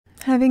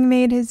Having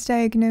made his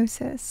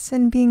diagnosis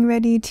and being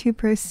ready to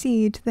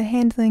proceed to the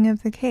handling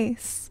of the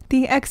case,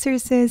 the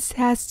exorcist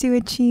has to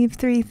achieve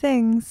 3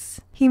 things.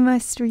 He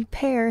must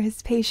repair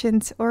his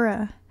patient's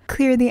aura,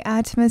 clear the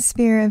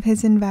atmosphere of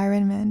his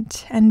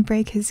environment, and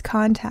break his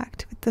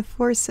contact with the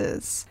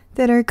forces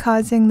that are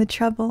causing the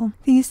trouble.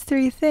 These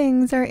 3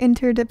 things are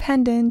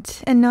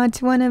interdependent, and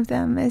not one of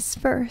them is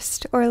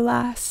first or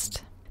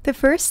last. The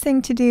first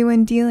thing to do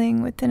when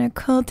dealing with an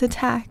occult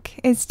attack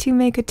is to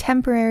make a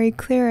temporary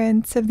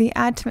clearance of the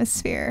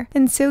atmosphere,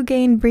 and so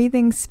gain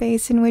breathing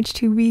space in which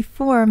to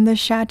reform the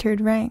shattered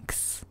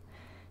ranks.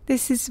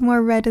 This is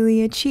more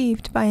readily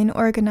achieved by an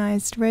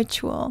organized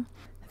ritual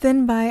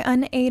than by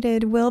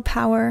unaided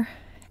willpower.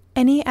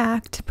 Any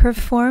act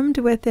performed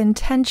with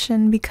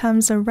intention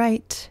becomes a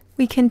rite.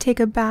 We can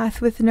take a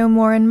bath with no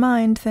more in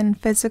mind than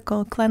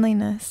physical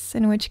cleanliness,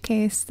 in which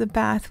case the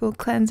bath will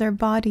cleanse our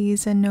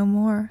bodies and no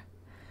more.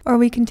 Or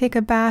we can take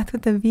a bath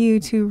with a view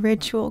to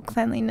ritual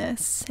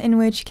cleanliness, in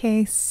which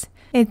case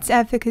its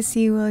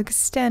efficacy will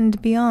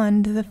extend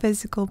beyond the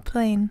physical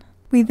plane.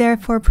 We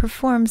therefore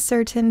perform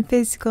certain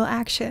physical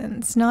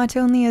actions not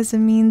only as a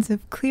means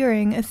of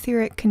clearing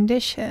etheric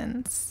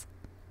conditions,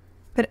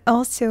 but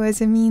also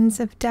as a means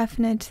of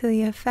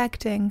definitely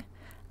affecting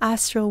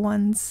astral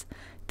ones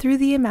through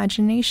the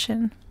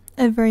imagination,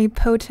 a very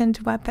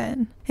potent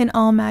weapon in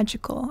all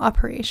magical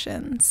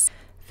operations.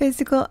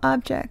 Physical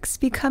objects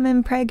become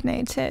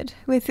impregnated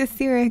with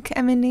etheric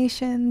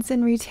emanations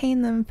and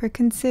retain them for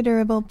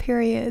considerable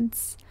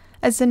periods,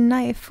 as a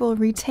knife will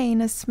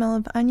retain a smell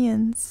of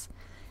onions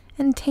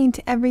and taint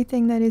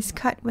everything that is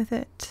cut with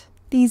it.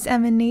 These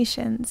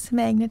emanations,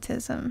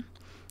 magnetism,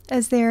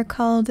 as they are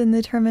called in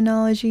the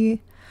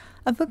terminology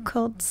of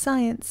occult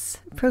science,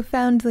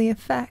 profoundly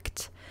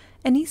affect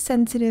any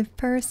sensitive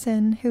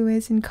person who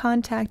is in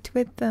contact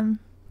with them.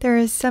 There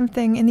is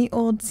something in the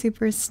old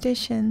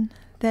superstition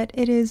that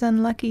it is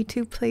unlucky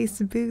to place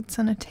boots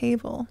on a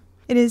table.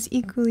 It is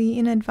equally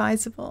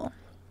inadvisable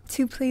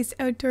to place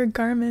outdoor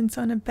garments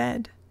on a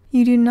bed.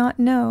 You do not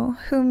know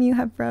whom you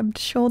have rubbed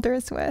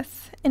shoulders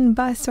with in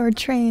bus or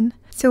train,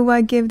 so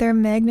why give their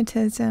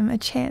magnetism a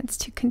chance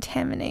to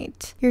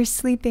contaminate your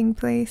sleeping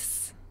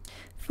place?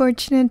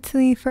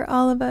 Fortunately for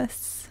all of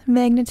us,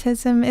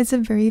 magnetism is a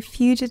very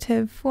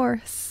fugitive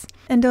force,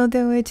 and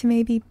although it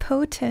may be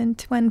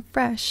potent when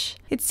fresh,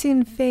 it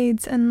soon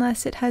fades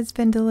unless it has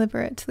been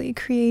deliberately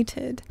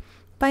created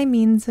by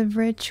means of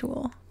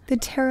ritual. The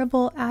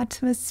terrible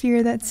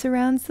atmosphere that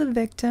surrounds the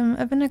victim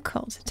of an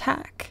occult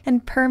attack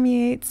and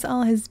permeates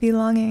all his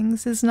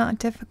belongings is not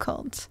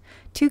difficult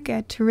to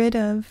get rid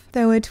of,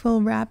 though it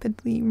will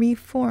rapidly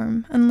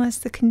reform unless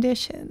the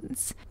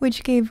conditions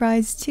which gave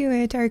rise to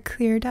it are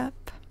cleared up.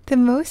 The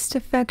most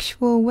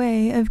effectual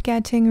way of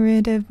getting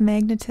rid of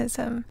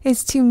magnetism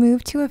is to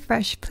move to a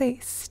fresh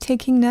place,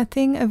 taking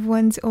nothing of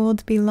one's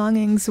old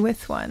belongings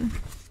with one.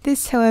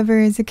 This, however,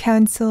 is a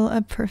counsel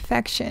of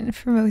perfection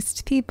for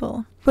most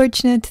people.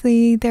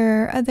 Fortunately,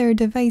 there are other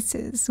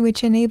devices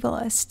which enable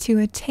us to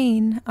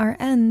attain our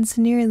ends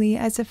nearly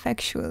as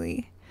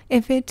effectually.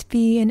 If it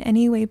be in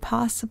any way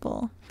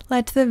possible,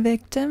 let the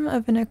victim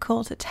of an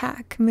occult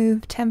attack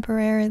move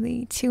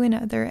temporarily to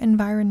another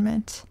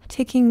environment,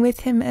 taking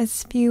with him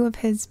as few of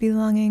his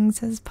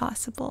belongings as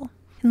possible,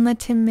 and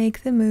let him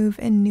make the move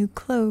in new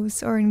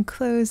clothes or in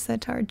clothes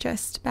that are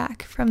just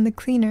back from the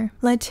cleaner.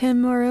 Let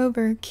him,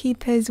 moreover,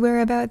 keep his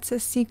whereabouts a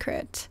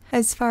secret,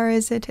 as far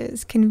as it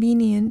is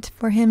convenient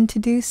for him to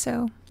do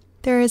so.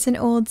 There is an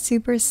old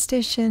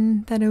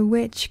superstition that a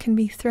witch can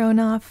be thrown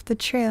off the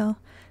trail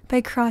by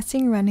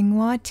crossing running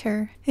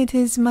water. It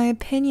is my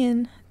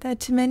opinion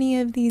that many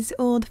of these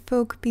old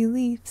folk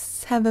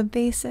beliefs have a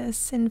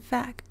basis in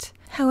fact,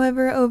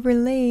 however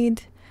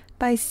overlaid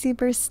by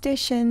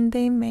superstition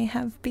they may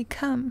have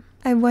become.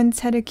 I once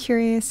had a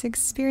curious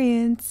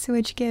experience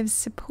which gives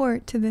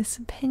support to this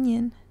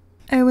opinion.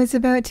 I was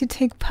about to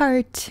take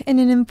part in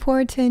an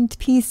important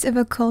piece of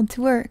occult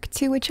work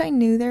to which I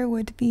knew there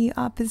would be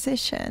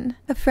opposition.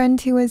 A friend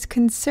who was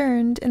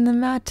concerned in the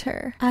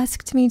matter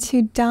asked me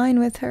to dine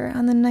with her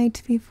on the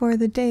night before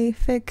the day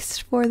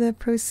fixed for the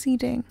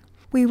proceeding.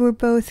 We were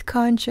both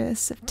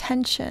conscious of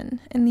tension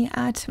in the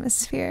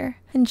atmosphere,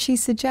 and she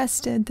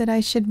suggested that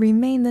I should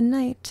remain the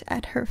night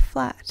at her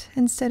flat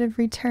instead of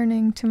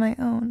returning to my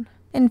own,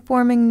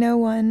 informing no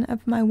one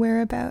of my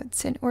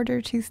whereabouts in order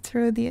to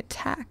throw the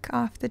attack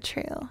off the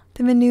trail.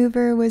 The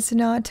maneuver was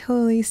not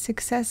wholly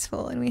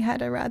successful, and we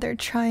had a rather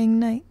trying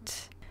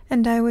night,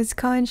 and I was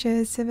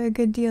conscious of a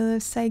good deal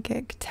of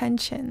psychic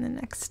tension the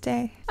next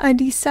day. I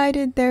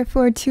decided,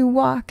 therefore, to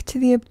walk to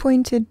the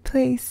appointed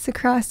place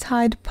across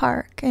Hyde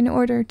Park in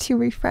order to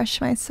refresh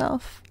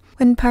myself.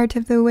 When part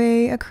of the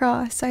way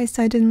across, I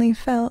suddenly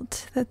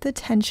felt that the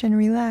tension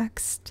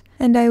relaxed,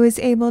 and I was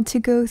able to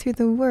go through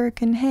the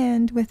work in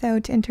hand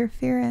without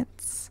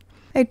interference.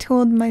 I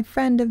told my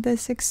friend of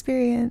this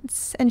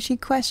experience, and she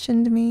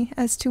questioned me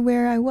as to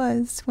where I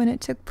was when it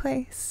took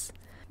place.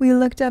 We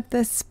looked up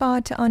the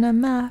spot on a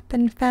map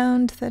and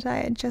found that I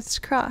had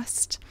just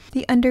crossed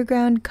the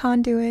underground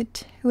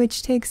conduit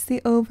which takes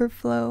the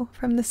overflow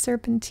from the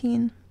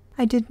Serpentine.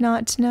 I did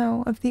not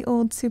know of the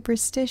old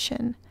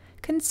superstition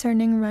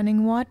concerning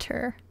running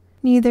water.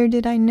 Neither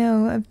did I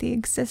know of the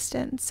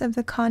existence of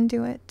the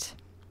conduit.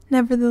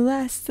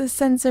 Nevertheless, the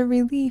sense of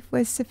relief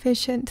was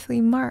sufficiently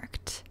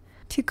marked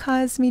to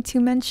cause me to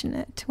mention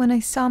it when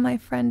I saw my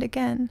friend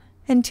again,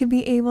 and to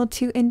be able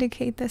to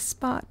indicate the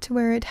spot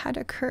where it had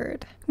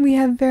occurred. We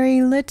have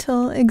very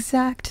little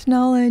exact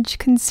knowledge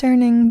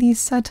concerning these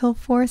subtle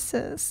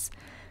forces,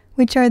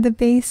 which are the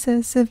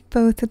basis of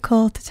both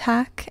occult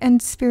attack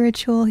and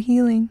spiritual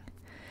healing,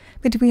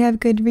 but we have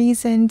good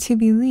reason to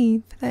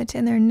believe that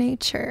in their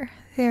nature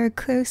they are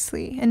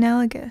closely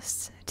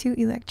analogous to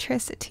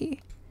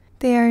electricity.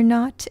 They are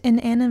not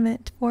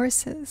inanimate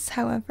forces,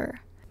 however,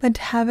 but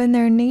have in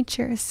their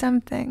nature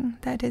something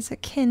that is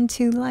akin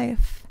to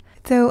life,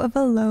 though of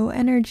a low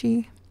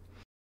energy.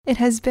 It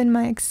has been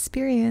my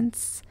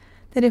experience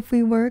that if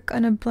we work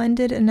on a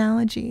blended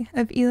analogy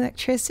of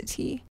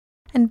electricity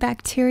and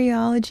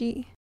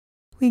bacteriology,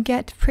 we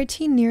get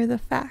pretty near the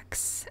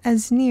facts,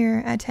 as near,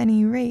 at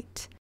any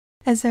rate,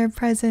 as our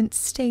present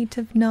state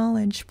of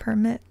knowledge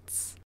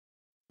permits.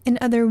 In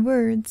other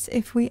words,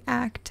 if we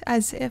act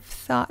as if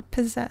thought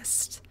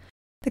possessed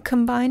the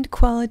combined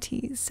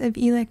qualities of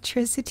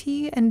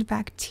electricity and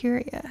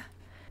bacteria,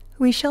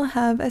 we shall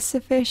have a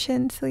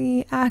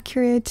sufficiently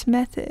accurate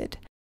method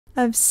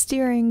of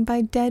steering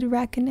by dead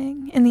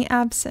reckoning in the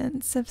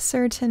absence of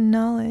certain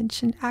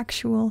knowledge and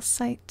actual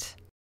sight.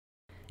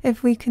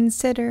 If we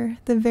consider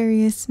the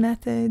various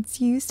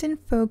methods used in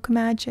folk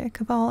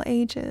magic of all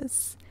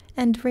ages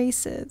and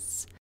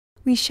races,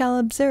 we shall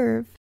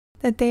observe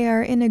that they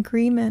are in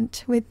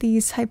agreement with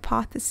these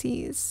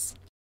hypotheses.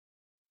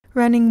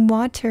 Running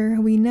water,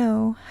 we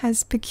know,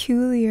 has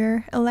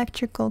peculiar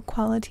electrical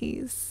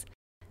qualities,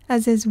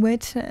 as is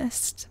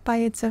witnessed by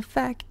its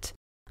effect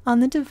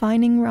on the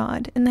divining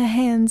rod in the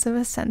hands of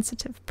a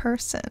sensitive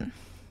person.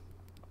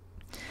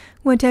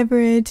 Whatever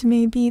it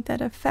may be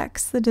that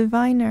affects the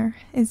diviner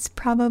is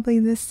probably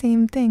the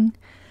same thing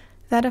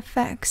that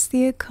affects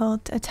the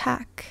occult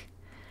attack.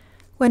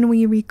 When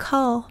we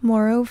recall,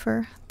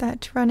 moreover,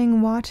 that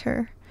running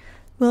water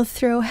will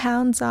throw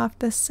hounds off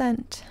the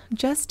scent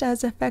just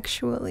as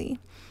effectually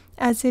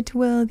as it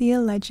will the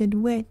alleged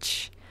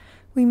witch,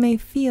 we may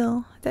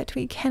feel that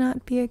we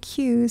cannot be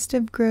accused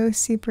of gross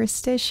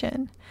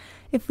superstition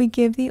if we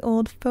give the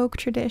old folk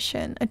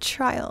tradition a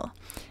trial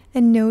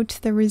and note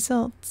the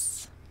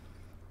results.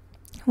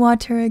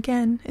 Water,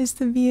 again, is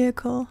the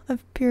vehicle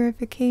of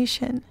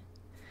purification.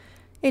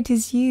 It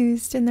is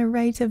used in the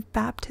rite of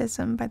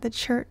baptism by the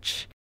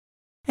Church,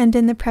 and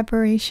in the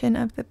preparation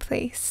of the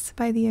place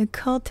by the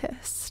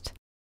occultist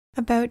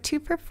about to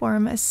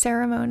perform a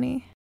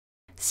ceremony.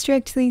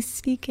 Strictly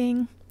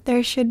speaking,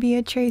 there should be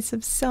a trace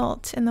of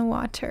salt in the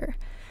water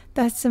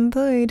thus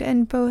employed,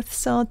 and both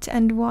salt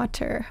and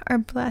water are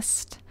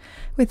blessed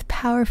with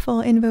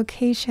powerful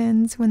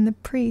invocations when the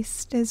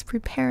priest is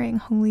preparing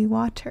holy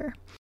water,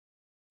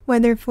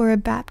 whether for a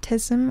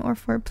baptism or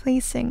for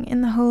placing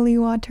in the holy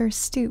water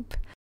stoup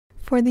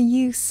for the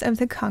use of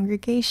the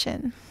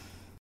congregation.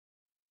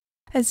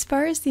 As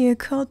far as the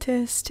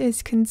occultist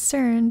is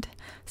concerned,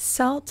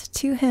 salt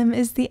to him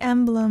is the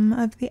emblem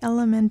of the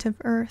element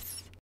of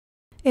earth.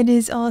 It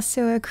is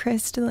also a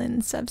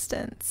crystalline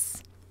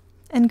substance,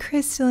 and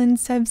crystalline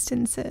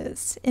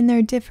substances, in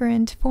their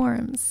different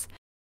forms,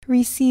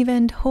 receive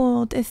and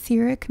hold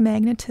etheric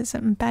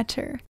magnetism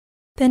better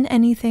than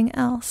anything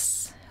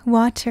else.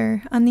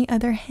 Water, on the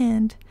other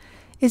hand,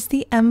 is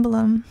the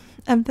emblem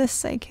of the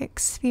psychic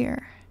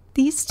sphere.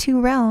 These two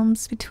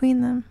realms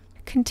between them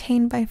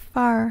contain by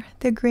far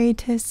the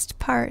greatest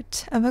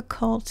part of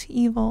occult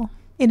evil.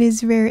 It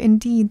is rare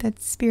indeed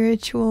that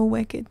spiritual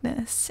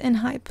wickedness in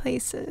high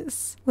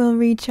places will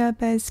reach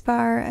up as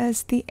far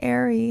as the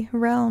airy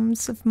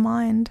realms of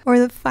mind or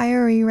the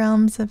fiery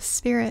realms of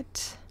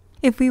spirit.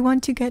 If we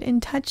want to get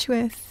in touch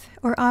with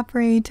or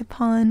operate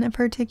upon a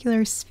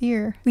particular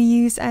sphere, we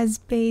use as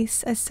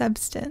base a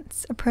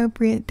substance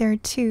appropriate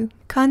thereto.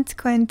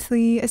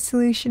 Consequently, a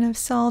solution of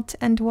salt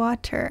and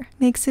water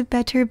makes a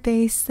better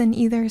base than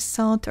either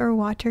salt or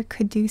water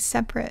could do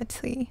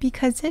separately,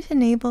 because it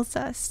enables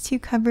us to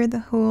cover the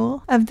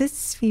whole of this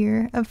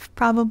sphere of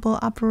probable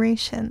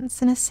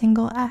operations in a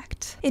single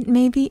act. It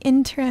may be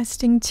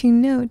interesting to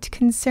note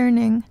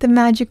concerning the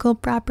magical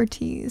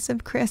properties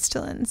of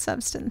crystalline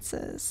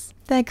substances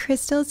that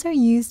crystals are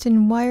used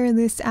in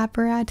wireless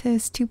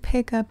apparatus to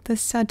pick up the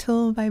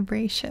subtle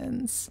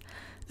vibrations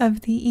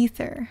of the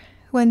ether.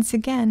 Once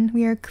again,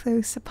 we are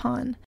close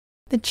upon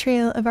the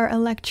trail of our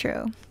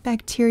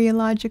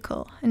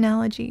electro-bacteriological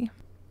analogy.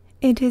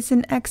 It is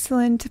an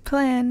excellent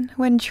plan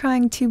when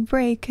trying to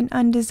break an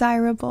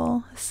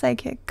undesirable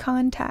psychic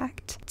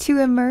contact to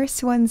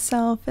immerse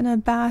oneself in a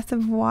bath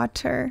of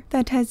water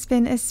that has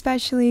been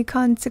especially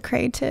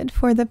consecrated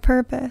for the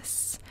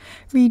purpose,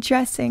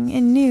 redressing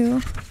in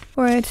new,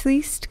 or at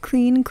least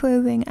clean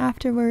clothing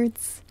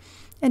afterwards,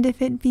 and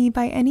if it be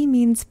by any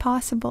means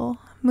possible,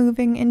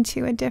 moving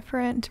into a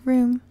different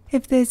room.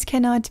 If this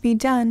cannot be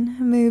done,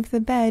 move the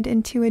bed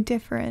into a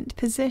different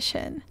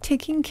position,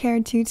 taking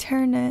care to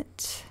turn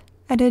it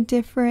at a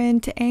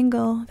different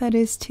angle, that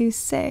is to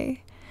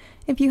say,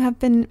 if you have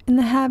been in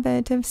the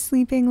habit of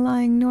sleeping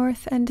lying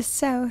north and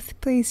south,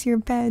 place your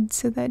bed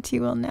so that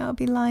you will now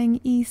be lying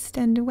east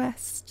and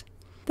west.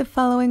 The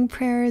following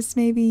prayers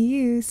may be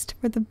used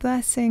for the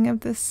blessing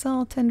of the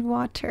salt and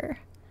water,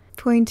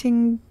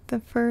 pointing the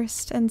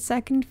first and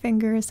second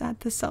fingers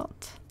at the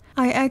salt.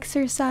 I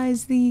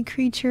exorcise the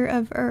creature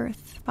of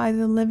earth by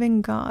the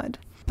living God,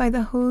 by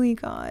the holy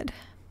God,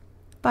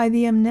 by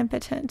the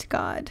omnipotent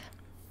God,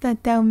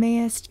 that thou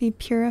mayest be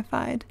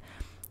purified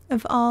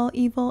of all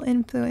evil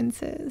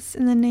influences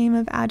in the name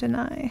of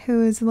Adonai,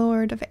 who is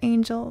Lord of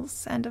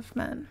angels and of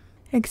men.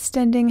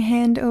 Extending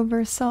hand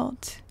over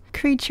salt,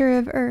 creature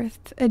of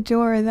earth,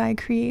 adore thy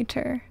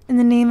Creator. In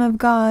the name of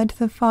God,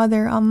 the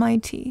Father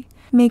Almighty,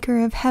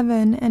 maker of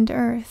heaven and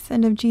earth,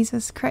 and of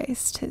Jesus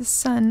Christ, his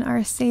Son,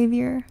 our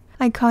Savior,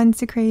 I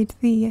consecrate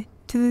thee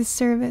to the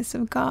service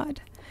of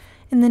God.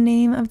 In the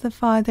name of the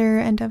Father,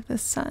 and of the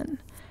Son,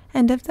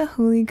 and of the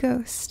Holy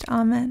Ghost.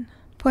 Amen.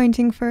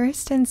 Pointing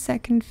first and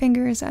second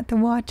fingers at the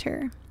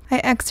water, I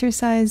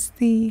exorcise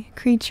thee,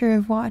 creature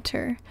of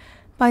water,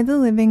 by the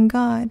living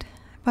God,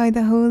 by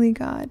the holy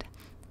God,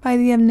 by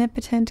the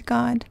omnipotent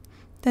God,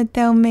 that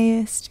thou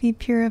mayest be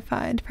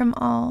purified from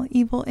all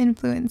evil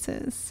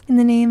influences, in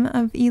the name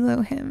of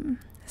Elohim,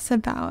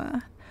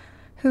 Sabaoth,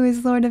 who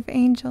is Lord of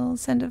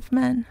angels and of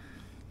men.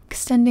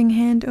 Extending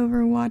hand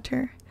over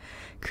water,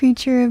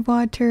 creature of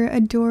water,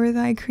 adore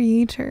thy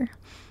Creator.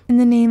 In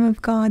the name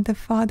of God the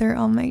Father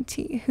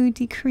Almighty, who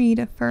decreed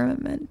a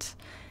firmament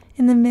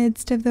in the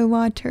midst of the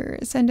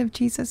waters, and of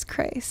Jesus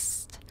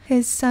Christ,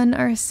 his Son,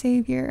 our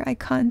Savior, I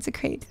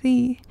consecrate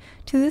thee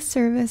to the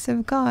service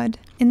of God.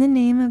 In the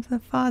name of the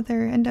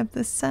Father, and of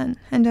the Son,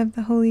 and of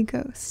the Holy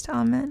Ghost.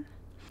 Amen.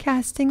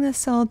 Casting the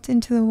salt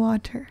into the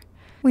water,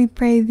 we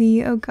pray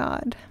thee, O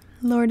God,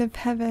 Lord of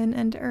heaven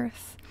and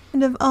earth,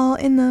 and of all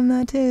in them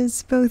that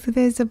is, both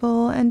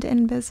visible and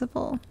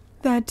invisible,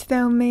 that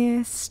thou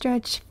mayest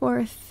stretch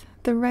forth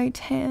the right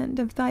hand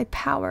of thy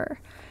power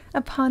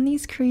upon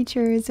these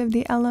creatures of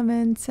the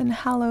elements, and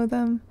hallow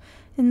them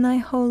in thy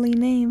holy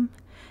name.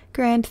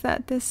 Grant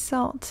that this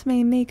salt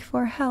may make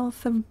for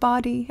health of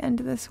body, and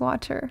this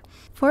water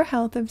for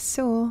health of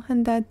soul,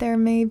 and that there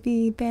may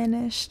be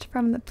banished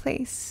from the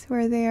place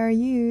where they are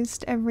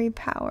used every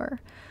power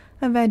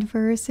of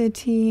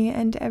adversity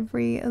and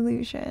every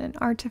illusion and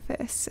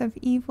artifice of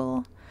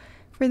evil,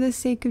 for the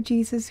sake of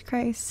Jesus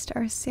Christ,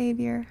 our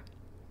Savior.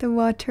 The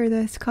water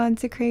thus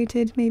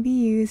consecrated may be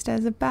used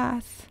as a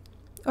bath,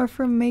 or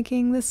for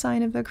making the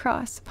sign of the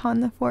cross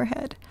upon the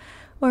forehead,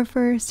 or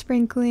for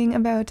sprinkling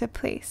about a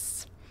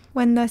place.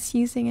 When thus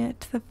using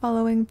it, the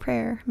following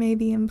prayer may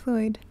be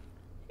employed.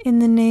 In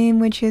the name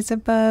which is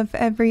above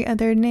every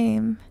other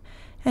name,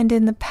 and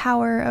in the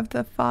power of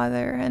the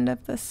Father, and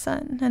of the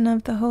Son, and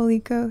of the Holy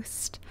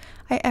Ghost,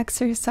 I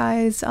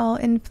exorcise all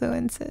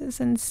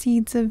influences and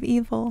seeds of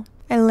evil.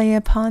 I lay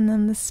upon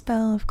them the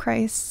spell of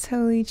Christ's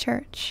holy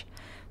church,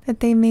 that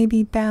they may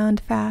be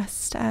bound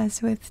fast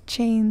as with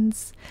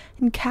chains,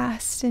 and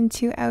cast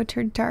into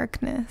outer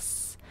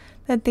darkness,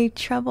 that they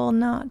trouble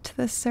not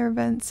the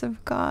servants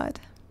of God.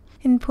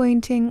 In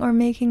pointing or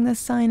making the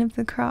sign of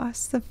the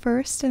cross, the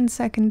first and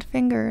second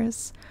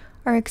fingers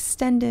are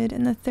extended,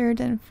 and the third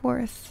and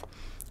fourth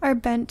are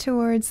bent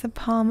towards the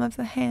palm of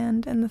the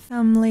hand, and the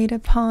thumb laid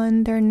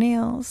upon their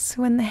nails,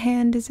 when the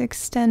hand is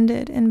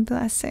extended in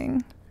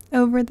blessing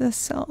over the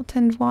salt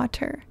and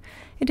water.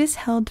 It is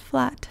held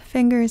flat,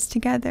 fingers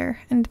together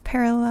and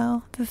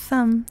parallel, the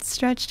thumb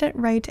stretched at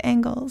right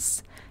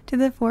angles to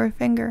the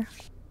forefinger.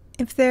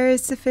 If there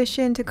is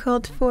sufficient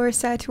occult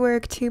force at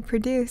work to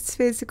produce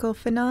physical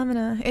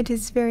phenomena, it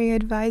is very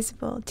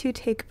advisable to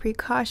take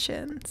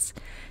precautions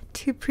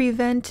to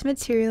prevent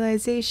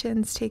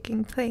materializations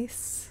taking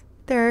place.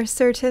 There are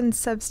certain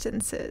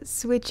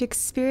substances which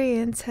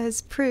experience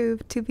has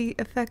proved to be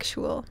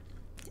effectual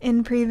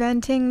in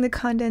preventing the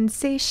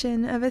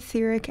condensation of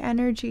etheric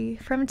energy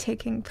from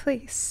taking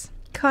place.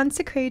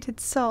 Consecrated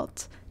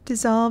salt,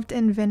 dissolved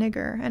in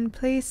vinegar and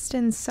placed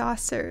in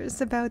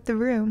saucers about the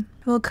room,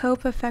 will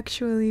cope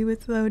effectually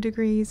with low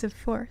degrees of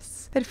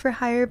force, but for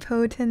higher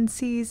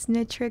potencies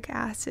nitric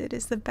acid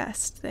is the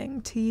best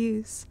thing to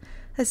use,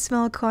 a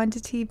small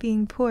quantity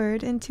being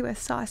poured into a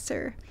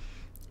saucer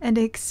and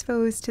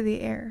exposed to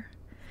the air.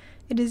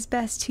 It is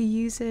best to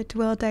use it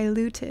well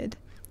diluted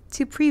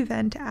to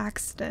prevent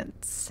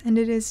accidents, and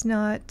it is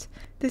not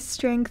the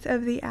strength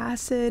of the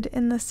acid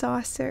in the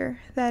saucer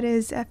that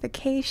is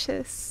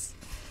efficacious,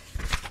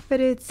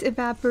 but its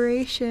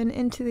evaporation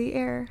into the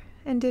air,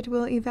 and it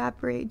will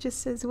evaporate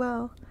just as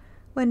well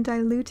when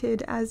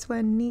diluted as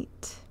when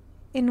neat.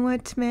 In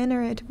what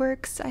manner it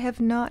works I have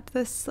not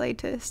the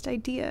slightest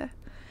idea,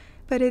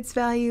 but its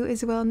value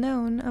is well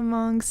known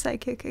among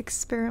psychic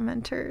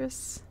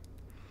experimenters.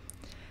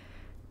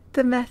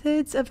 The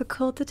methods of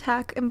occult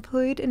attack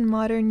employed in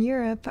modern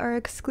Europe are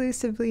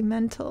exclusively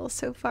mental,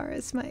 so far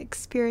as my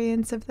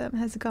experience of them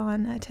has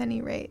gone at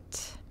any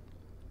rate.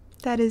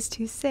 That is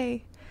to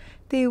say,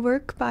 they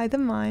work by the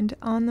mind,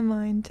 on the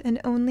mind,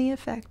 and only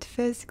affect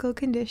physical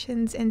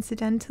conditions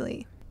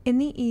incidentally. In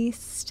the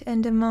East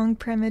and among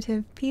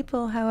primitive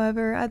people,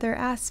 however, other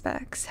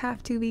aspects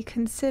have to be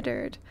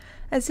considered,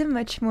 as a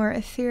much more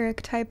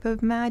etheric type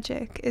of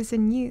magic is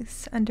in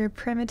use under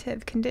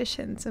primitive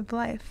conditions of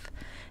life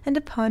and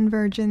upon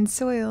virgin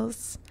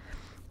soils.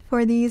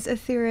 For these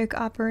etheric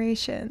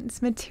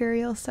operations,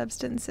 material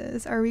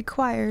substances are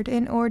required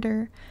in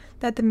order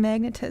that the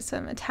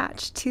magnetism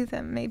attached to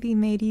them may be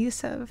made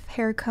use of.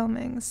 Hair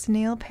combings,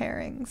 nail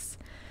parings,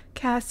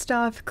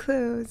 cast-off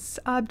clothes,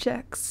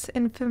 objects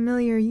in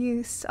familiar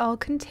use all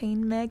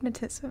contain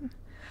magnetism.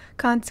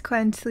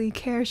 Consequently,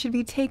 care should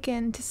be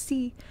taken to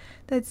see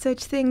that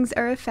such things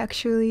are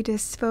effectually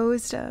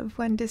disposed of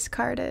when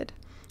discarded.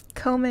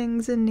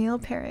 Combings and nail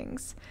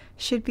parings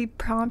should be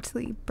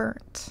promptly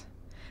burnt.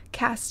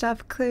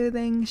 Cast-off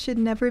clothing should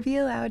never be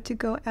allowed to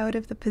go out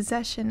of the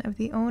possession of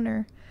the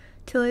owner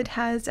till it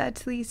has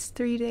at least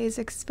 3 days'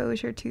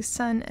 exposure to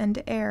sun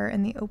and air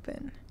in the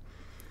open.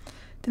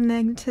 The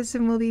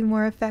magnetism will be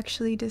more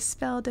effectually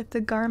dispelled if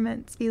the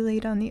garments be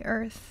laid on the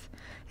earth,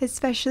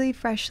 especially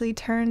freshly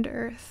turned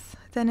earth,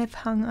 than if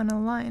hung on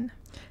a line.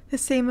 The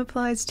same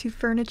applies to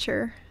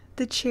furniture.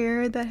 The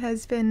chair that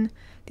has been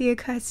the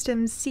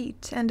accustomed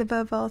seat, and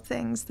above all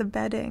things the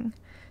bedding,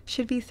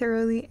 should be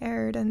thoroughly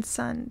aired and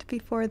sunned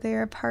before they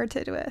are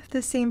parted with.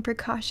 The same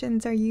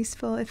precautions are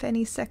useful if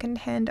any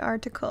second-hand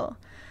article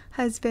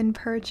has been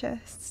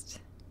purchased.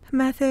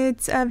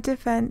 Methods of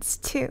defense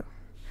 2.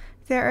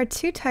 There are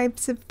 2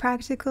 types of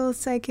practical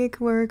psychic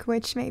work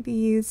which may be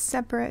used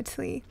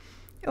separately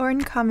or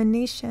in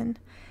combination,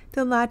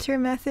 the latter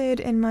method,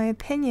 in my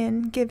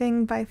opinion,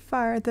 giving by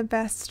far the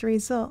best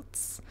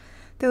results,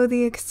 though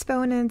the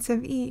exponents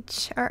of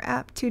each are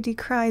apt to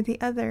decry the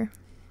other.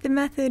 The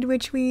method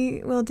which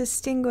we will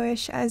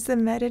distinguish as the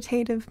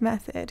meditative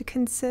method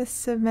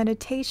consists of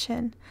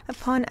meditation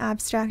upon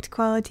abstract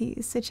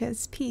qualities such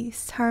as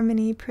peace,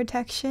 harmony,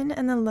 protection,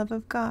 and the love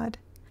of God.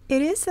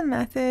 It is the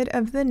method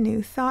of the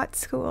New Thought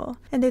school,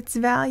 and its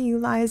value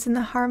lies in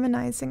the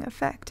harmonizing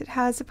effect it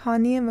has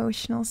upon the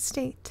emotional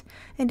state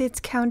and its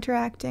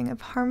counteracting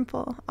of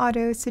harmful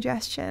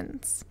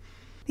auto-suggestions.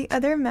 The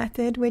other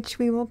method, which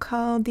we will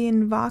call the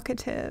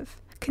invocative,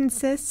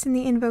 consists in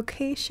the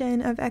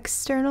invocation of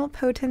external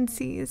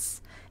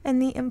potencies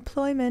and the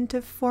employment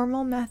of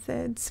formal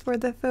methods for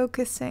the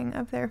focusing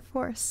of their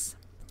force.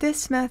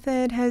 This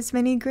method has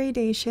many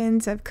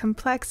gradations of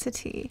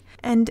complexity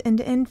and an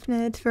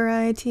infinite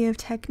variety of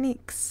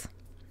techniques.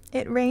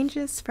 It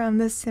ranges from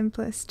the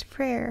simplest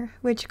prayer,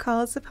 which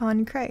calls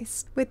upon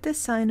Christ with the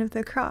sign of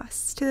the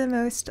cross, to the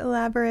most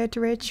elaborate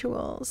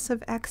rituals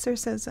of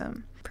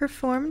exorcism,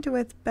 performed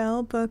with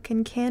bell, book,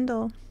 and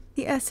candle.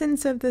 The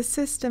essence of the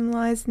system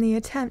lies in the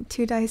attempt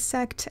to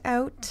dissect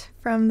out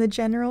from the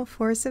general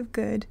force of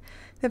good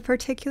the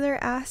particular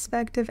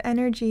aspect of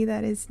energy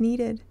that is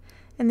needed,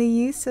 and the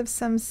use of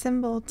some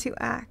symbol to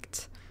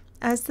act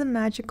as the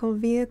magical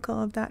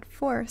vehicle of that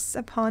force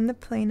upon the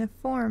plane of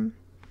form.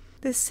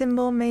 The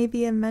symbol may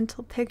be a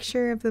mental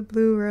picture of the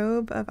blue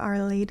robe of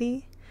Our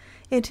Lady.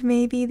 It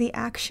may be the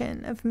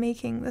action of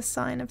making the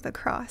sign of the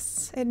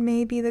cross. It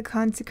may be the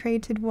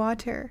consecrated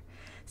water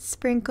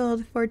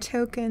sprinkled for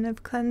token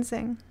of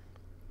cleansing.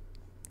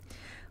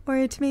 Or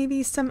it may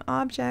be some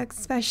object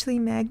specially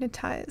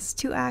magnetized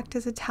to act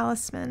as a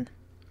talisman.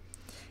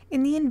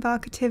 In the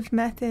invocative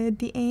method,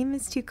 the aim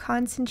is to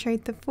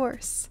concentrate the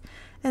force,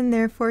 and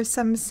therefore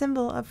some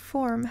symbol of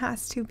form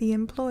has to be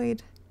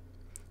employed.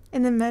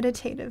 In the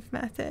meditative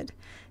method,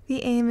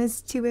 the aim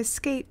is to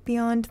escape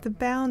beyond the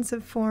bounds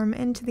of form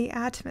into the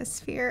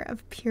atmosphere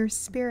of pure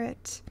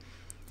spirit,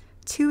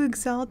 too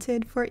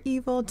exalted for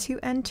evil to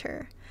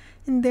enter,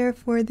 and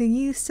therefore the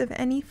use of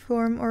any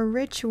form or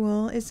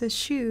ritual is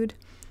eschewed,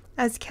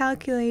 as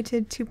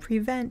calculated to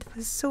prevent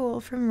the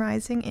soul from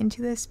rising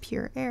into this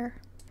pure air.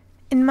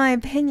 In my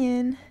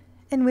opinion,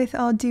 and with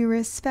all due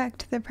respect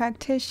to the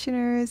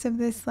practitioners of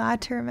this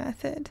latter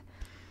method,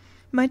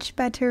 much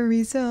better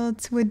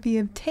results would be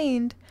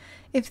obtained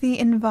if the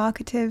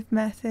invocative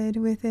method,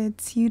 with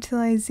its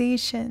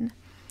utilization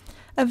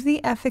of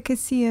the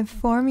efficacy of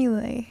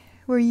formulae,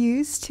 were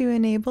used to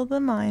enable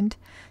the mind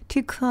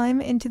to climb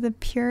into the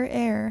pure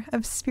air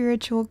of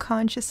spiritual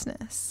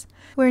consciousness,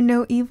 where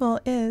no evil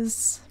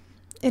is.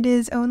 It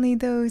is only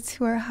those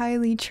who are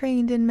highly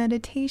trained in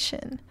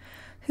meditation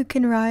who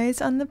can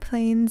rise on the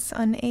planes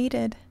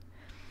unaided.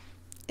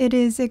 It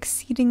is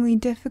exceedingly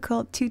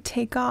difficult to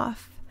take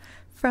off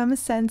from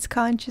sense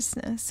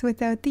consciousness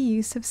without the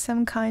use of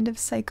some kind of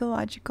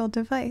psychological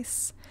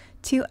device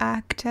to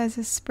act as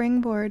a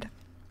springboard.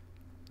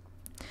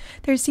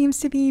 There seems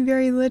to be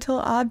very little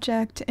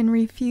object in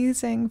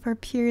refusing for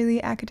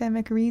purely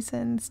academic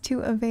reasons to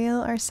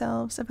avail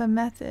ourselves of a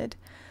method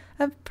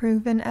of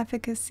proven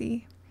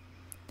efficacy.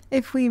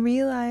 If we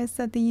realize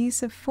that the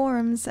use of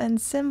forms and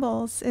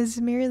symbols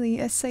is merely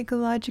a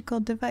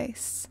psychological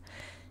device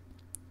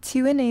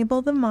to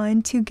enable the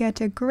mind to get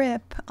a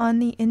grip on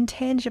the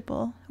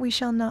intangible, we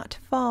shall not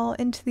fall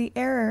into the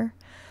error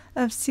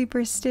of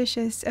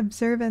superstitious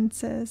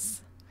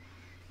observances.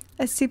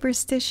 A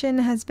superstition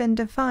has been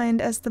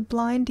defined as the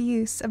blind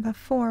use of a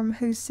form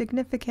whose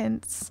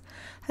significance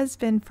has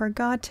been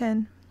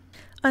forgotten.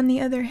 On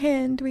the other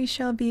hand, we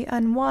shall be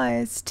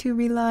unwise to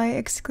rely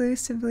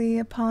exclusively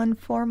upon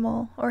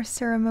formal or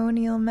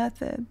ceremonial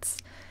methods,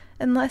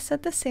 unless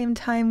at the same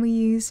time we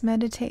use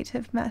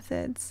meditative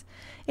methods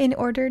in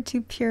order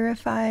to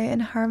purify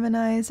and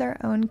harmonize our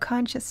own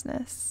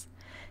consciousness.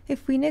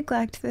 If we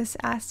neglect this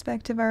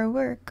aspect of our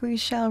work, we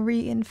shall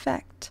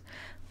reinfect,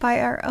 by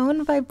our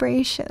own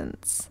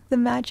vibrations, the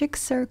magic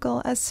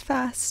circle as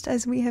fast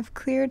as we have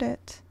cleared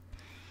it.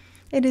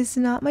 It is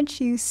not much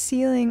use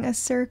sealing a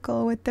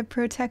circle with the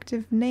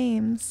protective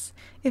names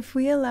if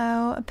we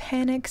allow a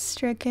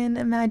panic-stricken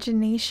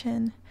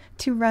imagination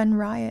to run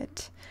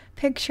riot,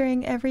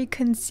 picturing every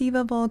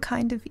conceivable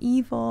kind of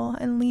evil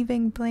and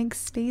leaving blank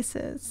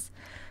spaces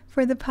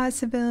for the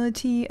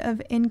possibility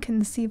of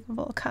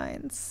inconceivable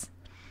kinds.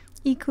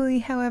 Equally,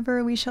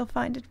 however, we shall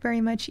find it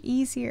very much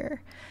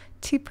easier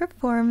to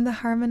perform the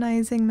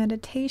harmonizing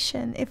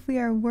meditation if we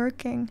are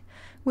working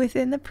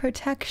within the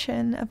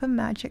protection of a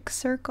magic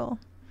circle.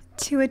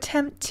 To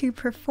attempt to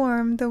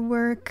perform the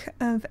work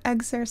of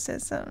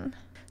exorcism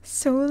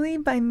solely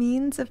by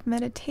means of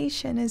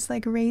meditation is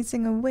like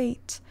raising a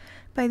weight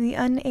by the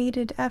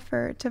unaided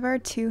effort of our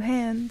two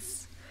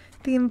hands.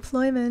 The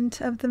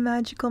employment of the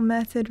magical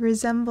method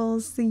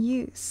resembles the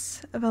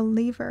use of a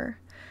lever,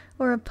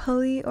 or a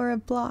pulley or a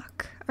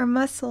block. Our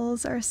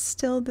muscles are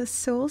still the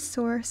sole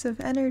source of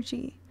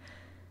energy,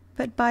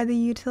 but by the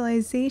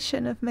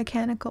utilization of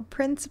mechanical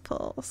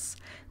principles,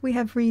 we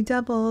have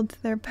redoubled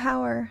their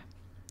power.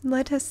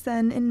 Let us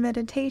then, in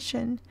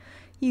meditation,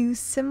 use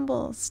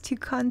symbols to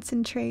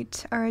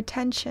concentrate our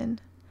attention.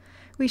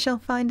 We shall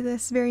find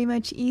this very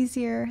much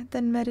easier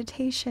than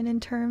meditation in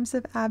terms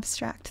of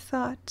abstract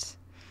thought.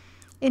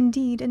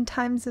 Indeed, in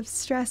times of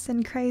stress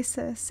and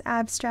crisis,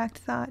 abstract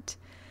thought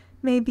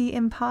may be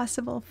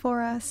impossible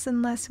for us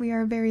unless we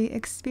are very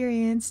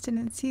experienced in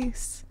its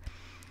use.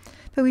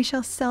 But we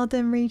shall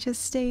seldom reach a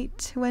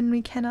state when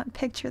we cannot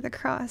picture the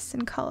cross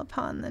and call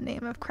upon the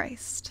name of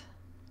Christ.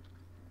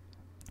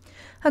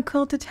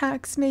 Occult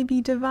attacks may be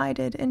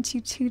divided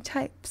into two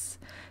types: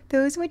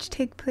 those which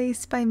take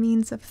place by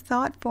means of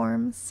thought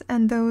forms,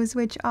 and those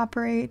which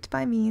operate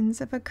by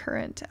means of a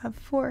current of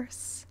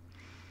force.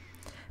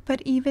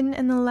 But even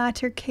in the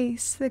latter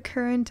case, the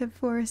current of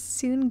force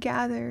soon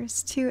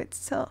gathers to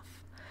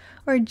itself,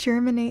 or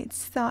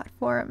germinates thought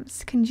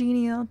forms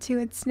congenial to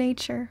its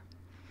nature.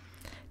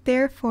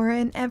 Therefore,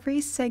 in every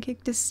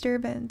psychic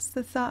disturbance,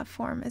 the thought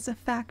form is a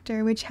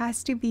factor which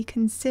has to be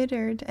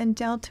considered and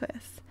dealt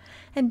with,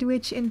 and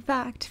which, in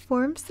fact,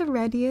 forms the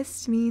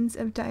readiest means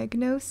of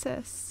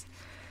diagnosis,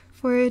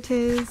 for it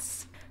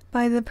is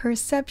by the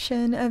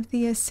perception of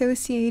the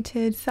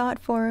associated thought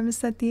forms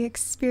that the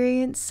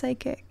experienced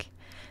psychic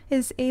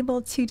is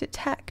able to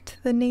detect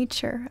the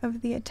nature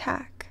of the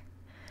attack.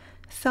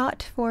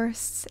 Thought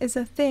force is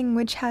a thing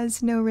which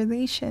has no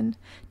relation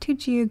to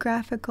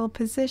geographical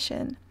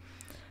position,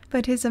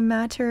 but is a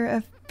matter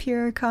of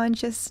pure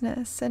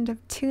consciousness and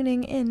of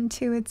tuning in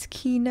to its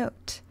key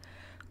note.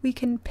 We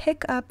can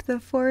pick up the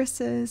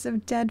forces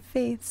of dead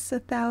faiths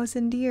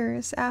 1,000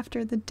 years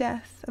after the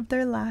death of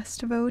their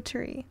last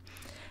votary,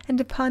 and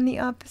upon the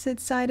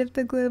opposite side of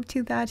the globe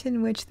to that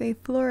in which they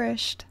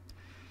flourished.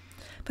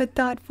 But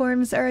thought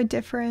forms are a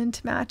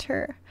different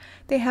matter.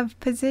 They have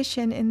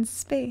position in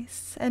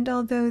space, and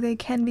although they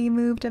can be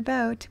moved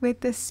about with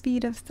the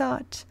speed of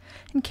thought,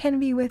 and can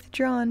be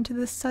withdrawn to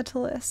the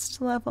subtlest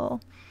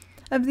level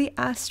of the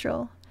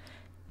astral,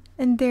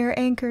 and there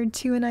anchored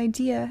to an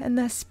idea, and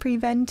thus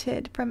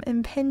prevented from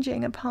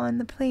impinging upon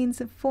the planes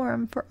of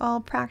form for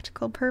all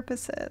practical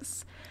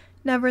purposes.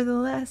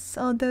 Nevertheless,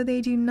 although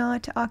they do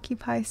not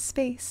occupy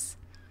space,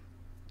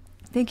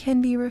 they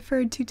can be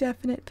referred to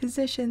definite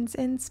positions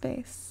in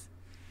space.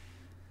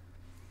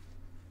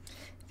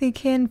 They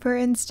can, for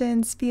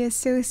instance, be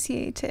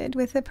associated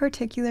with a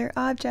particular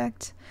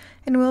object,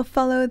 and will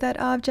follow that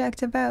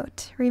object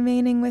about,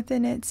 remaining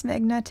within its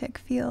magnetic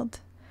field.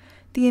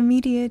 The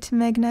immediate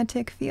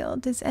magnetic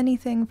field is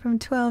anything from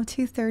 12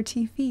 to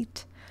 30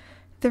 feet.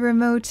 The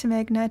remote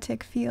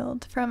magnetic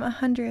field from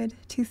 100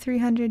 to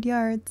 300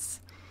 yards.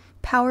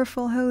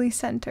 Powerful holy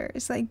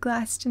centers like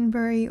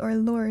Glastonbury or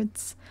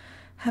Lourdes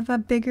have a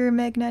bigger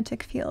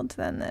magnetic field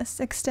than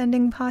this,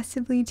 extending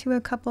possibly to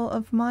a couple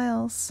of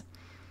miles.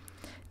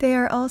 They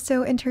are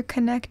also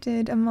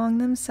interconnected among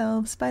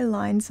themselves by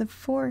lines of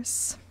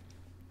force.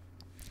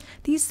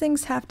 These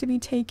things have to be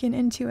taken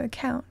into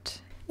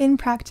account in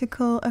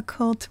practical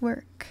occult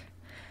work,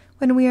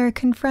 when we are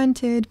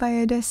confronted by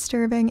a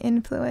disturbing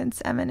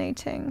influence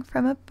emanating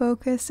from a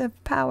focus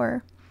of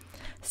power,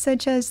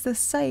 such as the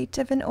site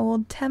of an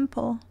old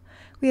temple,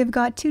 We have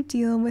got to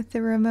deal with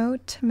the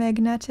remote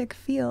magnetic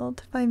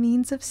field by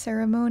means of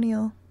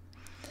ceremonial.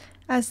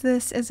 As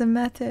this is a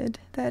method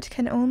that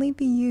can only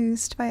be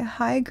used by a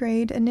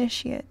high-grade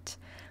initiate,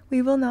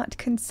 we will not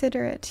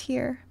consider it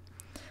here.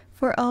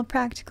 For all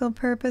practical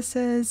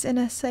purposes, in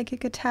a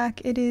psychic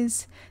attack, it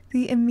is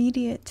the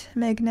immediate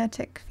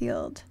magnetic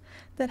field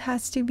that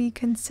has to be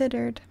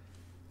considered.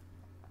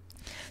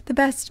 The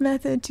best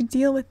method to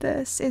deal with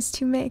this is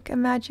to make a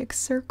magic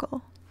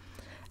circle.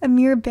 A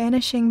mere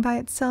banishing by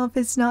itself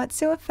is not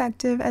so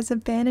effective as a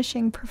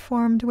banishing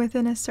performed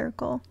within a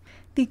circle,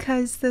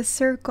 because the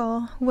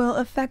circle will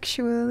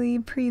effectually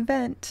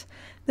prevent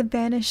the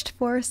banished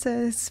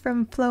forces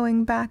from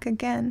flowing back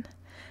again.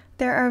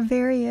 There are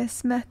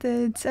various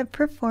methods of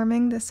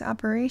performing this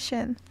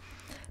operation,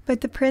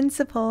 but the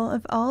principle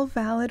of all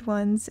valid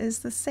ones is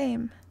the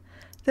same.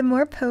 The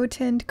more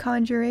potent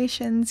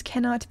conjurations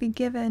cannot be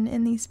given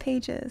in these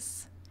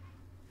pages,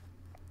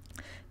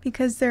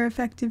 because their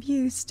effective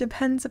use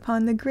depends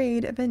upon the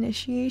grade of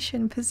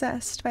initiation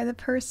possessed by the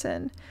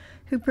person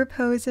who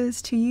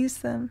proposes to use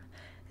them,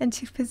 and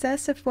to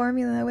possess a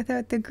formula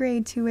without the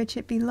grade to which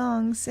it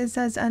belongs is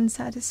as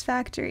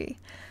unsatisfactory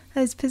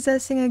as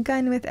possessing a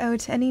gun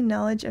without any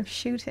knowledge of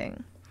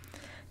shooting.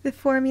 The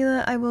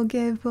formula I will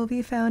give will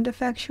be found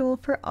effectual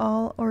for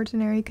all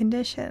ordinary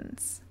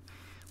conditions.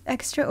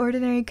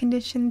 Extraordinary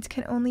conditions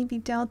can only be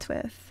dealt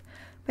with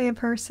by a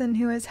person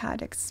who has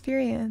had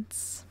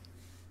experience.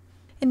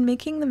 In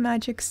making the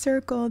magic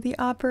circle, the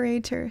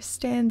operator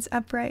stands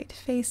upright,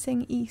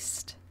 facing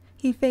east.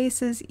 He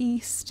faces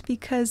east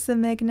because the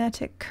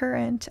magnetic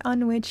current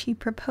on which he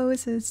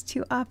proposes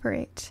to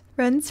operate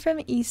runs from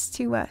east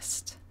to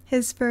west.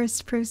 His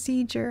first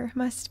procedure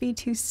must be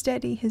to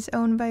steady his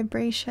own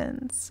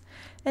vibrations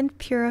and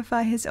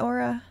purify his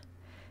aura.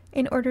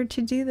 In order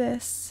to do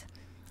this,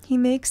 he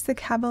makes the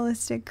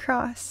Qabalistic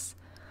cross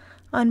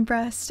on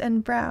breast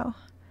and brow.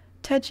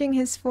 Touching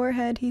his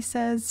forehead, he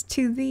says,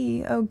 "To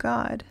thee, O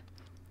God,"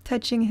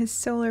 touching his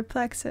solar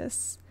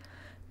plexus,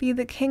 "be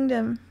the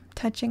kingdom,"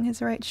 touching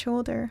his right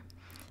shoulder,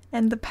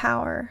 and the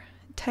power,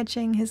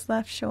 touching his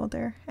left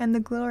shoulder, and the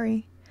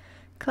glory,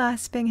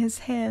 clasping his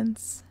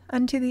hands,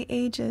 unto the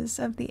ages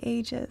of the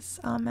ages.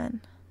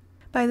 Amen.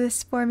 By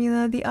this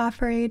formula, the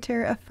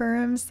operator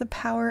affirms the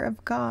power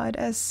of God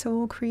as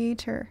sole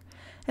creator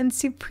and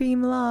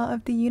supreme law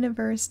of the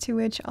universe to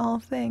which all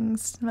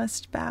things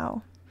must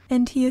bow.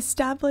 And he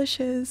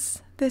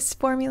establishes this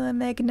formula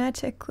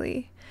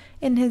magnetically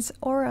in his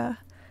aura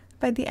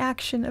by the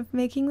action of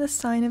making the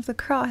sign of the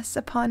cross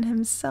upon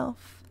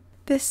himself.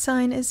 This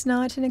sign is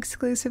not an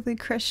exclusively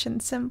Christian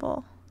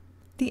symbol.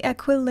 The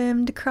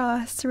equilimbed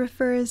cross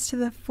refers to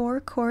the 4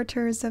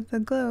 quarters of the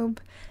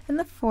globe and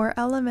the 4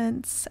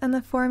 elements, and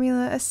the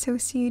formula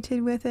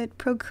associated with it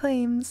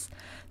proclaims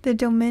the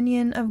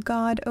dominion of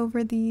God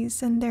over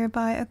these, and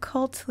thereby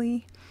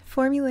occultly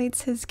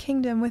formulates his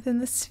kingdom within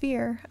the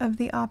sphere of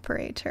the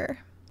operator.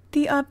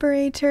 The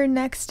operator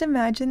next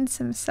imagines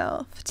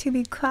himself to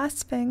be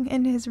clasping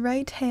in his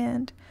right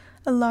hand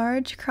a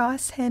large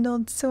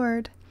cross-handled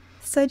sword,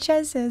 such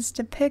as is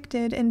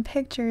depicted in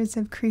pictures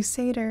of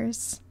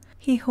crusaders.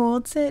 He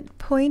holds it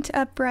point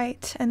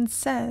upright and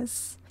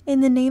says,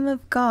 "In the name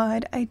of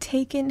God, I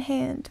take in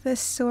hand this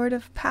sword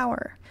of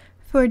power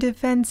for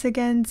defense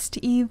against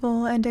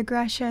evil and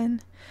aggression,"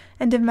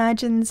 and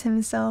imagines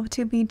himself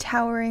to be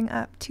towering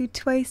up to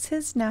twice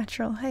his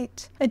natural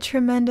height, a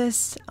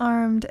tremendous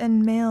armed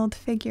and mailed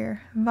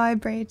figure,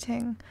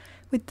 vibrating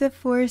with the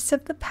force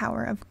of the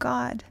power of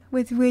God,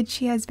 with which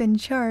he has been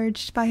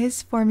charged by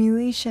his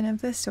formulation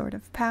of the sword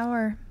of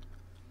power.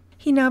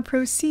 He now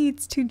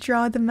proceeds to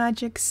draw the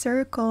magic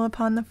circle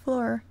upon the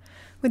floor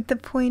with the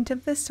point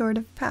of the sword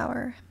of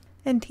power,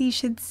 and he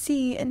should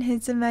see in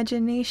his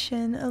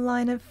imagination a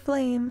line of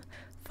flame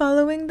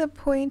following the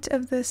point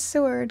of the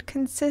sword,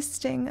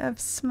 consisting of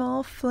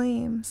small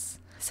flames,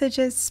 such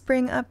as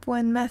spring up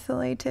when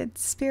methylated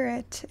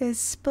spirit is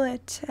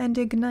split and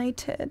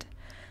ignited,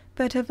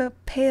 but of a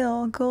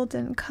pale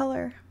golden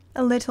color.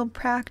 A little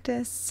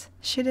practice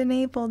should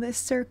enable this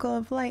circle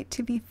of light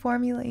to be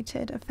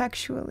formulated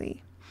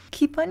effectually.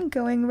 Keep on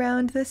going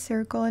round the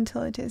circle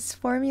until it is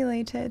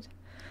formulated.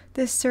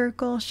 The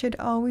circle should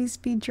always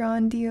be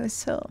drawn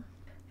diocil,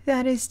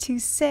 that is to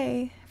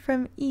say,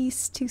 from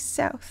east to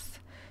south,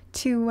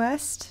 to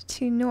west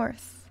to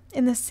north,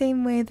 in the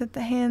same way that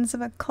the hands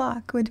of a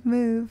clock would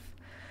move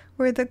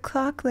were the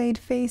clock laid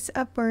face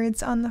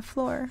upwards on the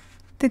floor.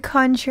 The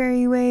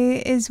contrary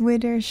way is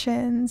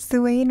widdershins,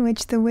 the way in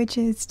which the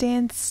witches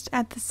danced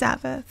at the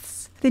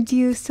Sabbaths. The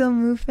diocil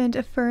movement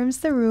affirms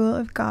the rule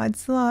of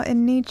God's law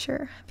in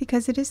nature,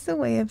 because it is the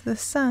way of the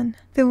sun.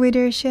 The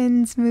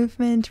widdershins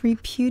movement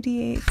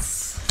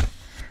repudiates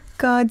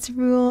God's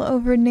rule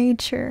over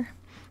nature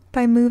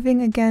by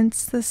moving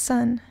against the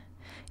sun.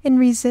 In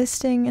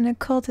resisting an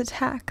occult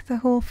attack, the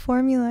whole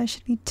formula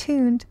should be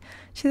tuned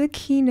to the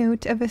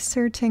keynote of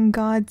asserting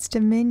God's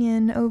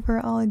dominion over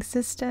all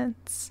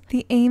existence,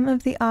 the aim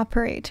of the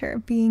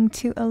operator being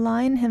to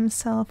align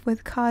himself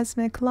with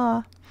cosmic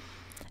law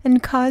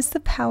and cause the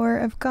power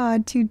of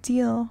God to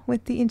deal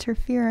with the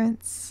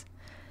interference.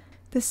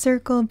 The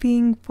circle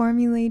being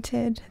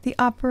formulated, the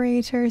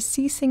operator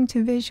ceasing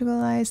to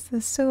visualize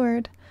the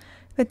sword,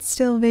 but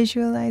still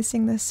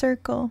visualizing the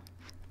circle,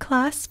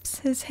 clasps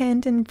his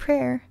hand in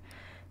prayer,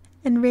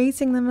 and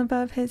raising them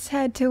above his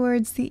head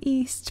towards the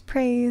east,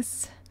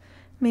 prays,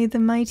 "May the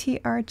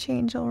mighty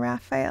Archangel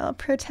Raphael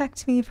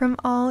protect me from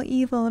all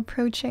evil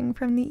approaching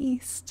from the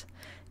east."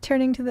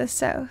 Turning to the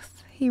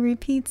south, he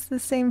repeats the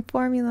same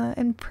formula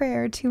in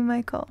prayer to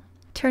Michael.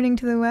 Turning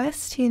to the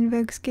west, he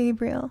invokes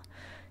Gabriel.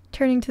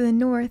 Turning to the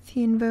north,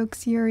 he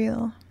invokes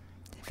Uriel.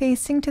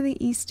 Facing to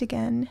the east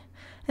again,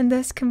 and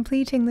thus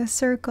completing the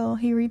circle,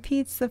 he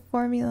repeats the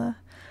formula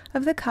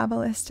of the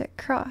Qabalistic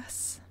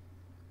cross.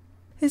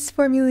 This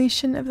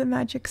formulation of the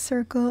magic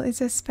circle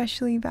is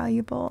especially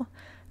valuable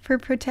for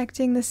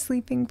protecting the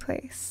sleeping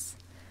place,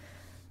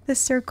 the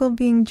circle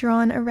being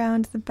drawn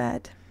around the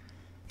bed.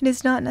 It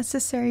is not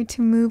necessary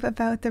to move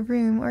about the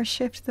room or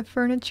shift the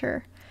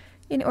furniture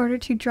in order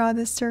to draw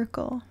the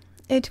circle.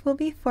 It will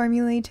be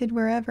formulated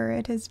wherever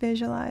it is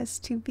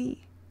visualized to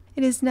be.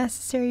 It is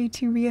necessary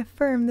to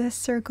reaffirm this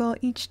circle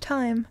each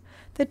time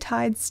the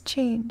tides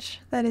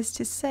change, that is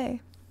to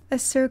say, a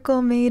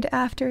circle made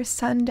after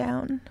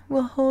sundown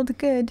will hold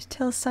good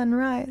till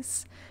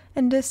sunrise,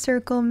 and a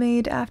circle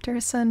made after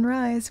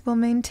sunrise will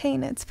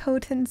maintain its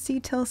potency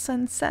till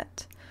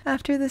sunset.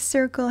 After the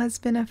circle has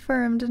been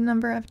affirmed a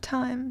number of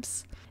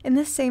times, in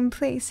the same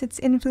place its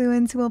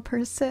influence will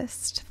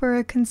persist for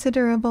a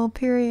considerable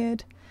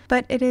period,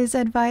 but it is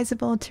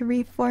advisable to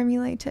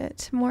reformulate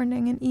it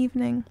morning and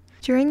evening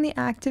during the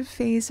active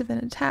phase of an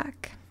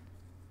attack.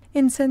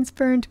 Incense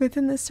burned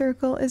within the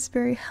circle is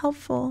very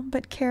helpful,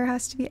 but care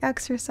has to be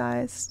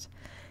exercised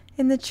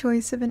in the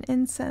choice of an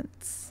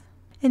incense.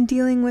 In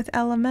dealing with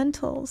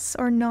elementals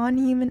or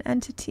non-human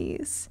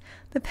entities,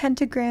 the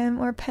pentagram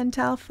or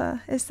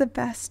pentalpha is the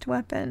best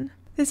weapon.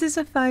 This is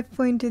a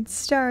 5-pointed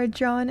star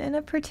drawn in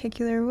a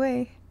particular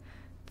way,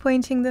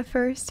 pointing the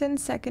first and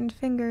second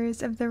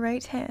fingers of the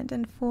right hand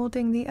and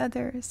folding the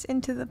others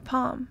into the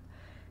palm,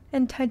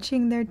 and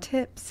touching their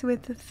tips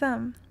with the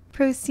thumb.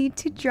 Proceed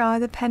to draw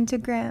the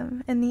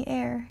pentagram in the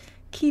air,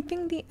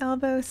 keeping the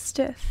elbow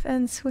stiff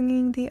and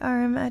swinging the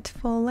arm at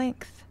full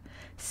length.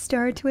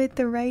 Start with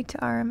the right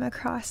arm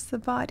across the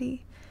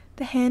body,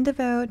 the hand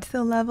about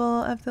the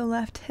level of the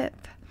left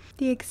hip,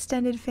 the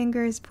extended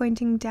fingers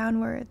pointing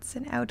downwards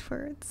and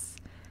outwards.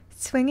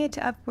 Swing it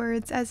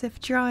upwards as if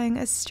drawing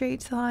a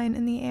straight line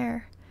in the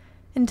air,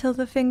 until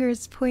the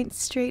fingers point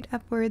straight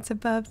upwards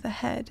above the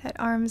head at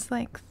arm's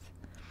length.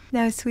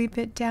 Now sweep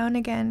it down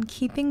again,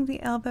 keeping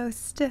the elbow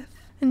stiff,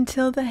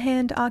 until the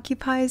hand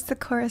occupies the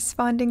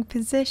corresponding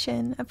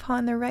position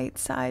upon the right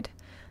side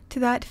to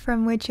that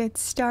from which it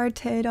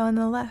started on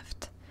the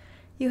left.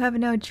 You have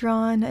now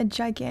drawn a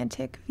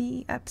gigantic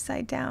V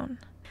upside down.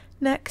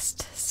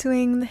 Next,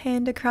 swing the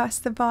hand across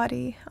the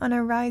body on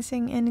a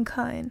rising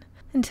incline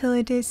until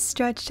it is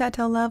stretched at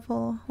a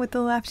level with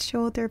the left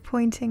shoulder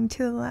pointing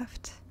to the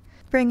left.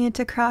 Bring it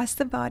across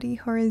the body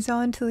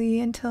horizontally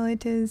until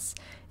it is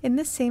in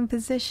the same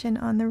position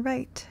on the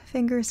right,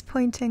 fingers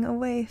pointing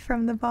away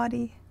from the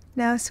body.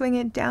 Now swing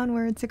it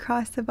downwards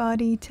across the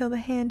body till the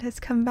hand has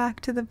come back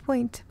to the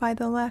point by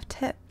the left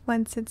hip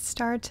whence it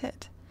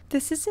started.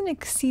 This is an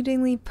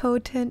exceedingly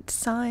potent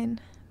sign.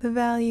 The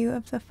value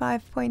of the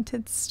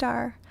 5-pointed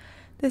star,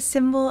 the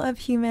symbol of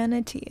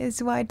humanity,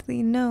 is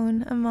widely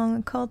known among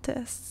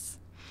occultists,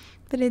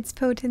 but its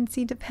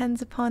potency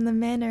depends upon the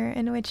manner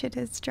in which it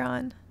is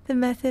drawn. The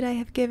method I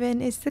have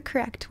given is the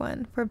correct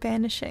one for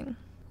banishing.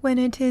 When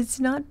it is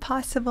not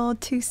possible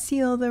to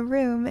seal the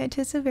room, it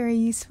is a very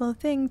useful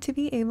thing to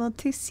be able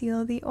to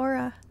seal the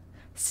aura.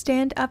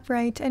 Stand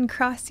upright and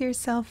cross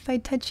yourself by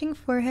touching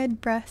forehead,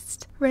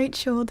 breast, right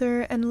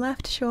shoulder, and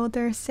left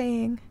shoulder,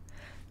 saying,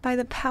 "By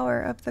the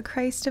power of the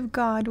Christ of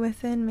God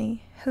within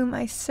me, whom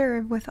I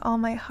serve with all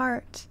my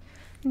heart,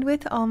 and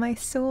with all my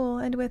soul,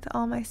 and with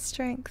all my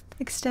strength."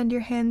 Extend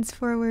your hands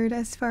forward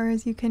as far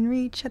as you can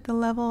reach at the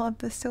level of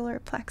the solar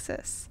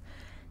plexus.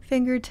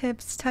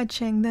 Fingertips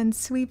touching, then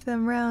sweep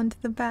them round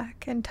the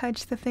back and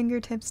touch the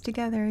fingertips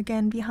together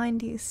again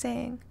behind you,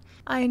 saying,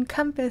 "I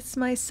encompass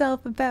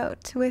myself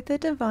about with a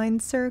divine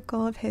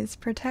circle of his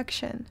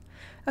protection,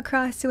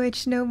 across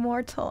which no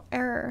mortal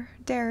error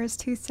dares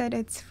to set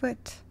its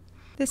foot."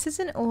 This is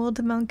an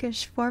old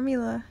monkish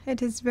formula.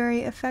 It is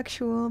very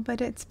effectual, but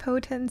its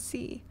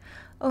potency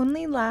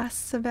only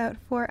lasts about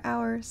 4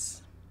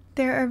 hours.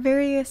 There are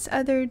various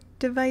other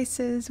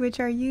devices which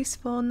are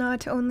useful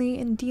not only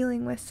in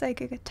dealing with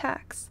psychic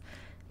attacks,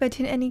 but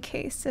in any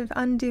case of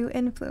undue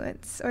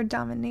influence or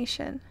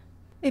domination.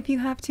 If you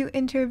have to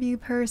interview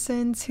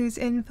persons whose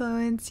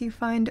influence you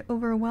find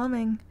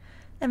overwhelming,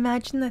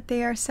 imagine that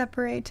they are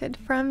separated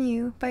from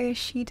you by a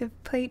sheet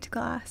of plate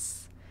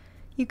glass.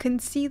 You can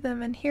see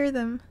them and hear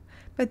them,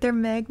 but their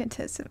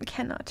magnetism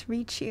cannot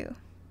reach you.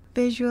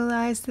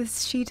 Visualize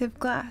this sheet of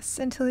glass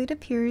until it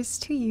appears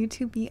to you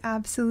to be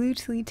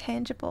absolutely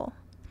tangible.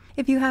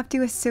 If you have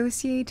to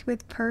associate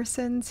with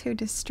persons who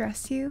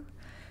distress you,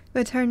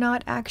 but are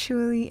not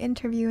actually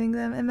interviewing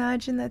them,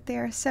 imagine that they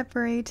are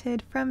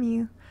separated from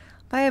you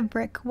by a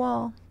brick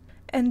wall,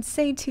 and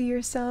say to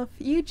yourself,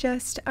 you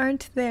just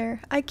aren't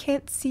there, I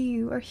can't see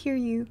you or hear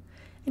you,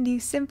 and you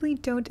simply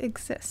don't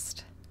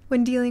exist.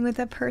 When dealing with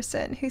a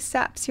person who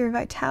saps your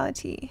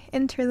vitality,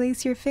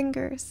 interlace your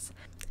fingers,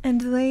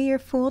 and lay your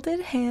folded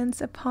hands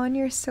upon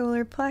your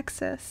solar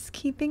plexus,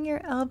 keeping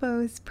your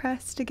elbows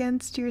pressed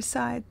against your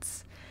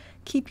sides.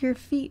 Keep your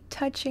feet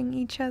touching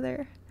each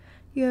other.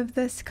 You have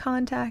thus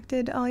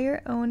contacted all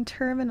your own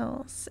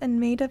terminals and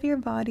made of your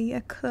body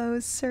a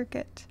closed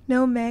circuit.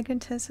 No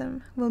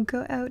magnetism will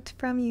go out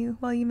from you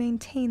while you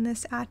maintain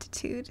this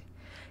attitude.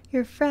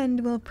 Your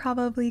friend will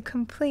probably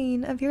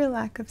complain of your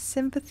lack of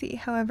sympathy,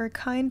 however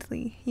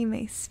kindly you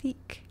may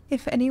speak.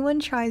 If anyone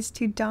tries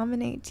to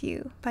dominate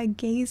you by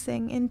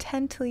gazing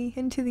intently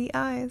into the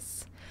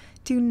eyes,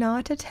 do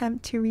not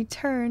attempt to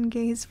return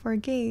gaze,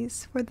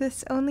 for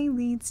this only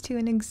leads to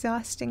an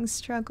exhausting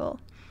struggle,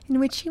 in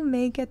which you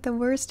may get the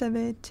worst of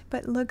it,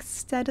 but look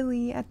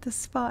steadily at the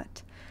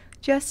spot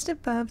just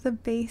above the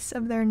base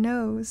of their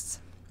nose,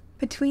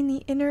 between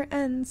the inner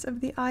ends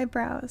of the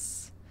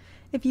eyebrows.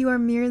 If you are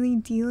merely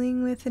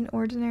dealing with an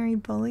ordinary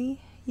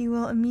bully, you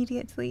will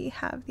immediately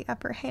have the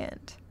upper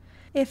hand.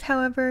 If,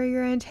 however,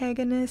 your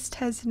antagonist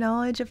has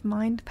knowledge of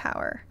mind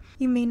power,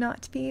 you may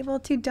not be able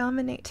to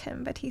dominate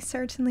him, but he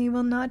certainly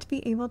will not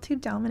be able to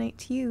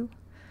dominate you,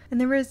 and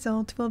the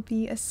result will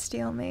be a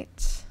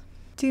stalemate.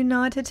 Do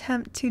not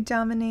attempt to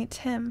dominate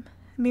him.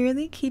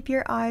 Merely keep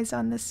your eyes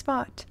on the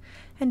spot,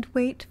 and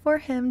wait for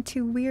him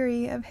to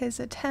weary of his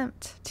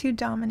attempt to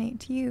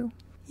dominate you.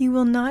 You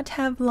will not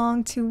have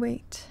long to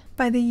wait.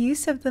 By the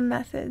use of the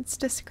methods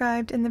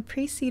described in the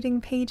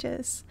preceding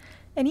pages,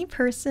 any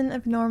person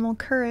of normal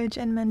courage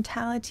and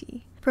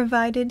mentality,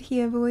 provided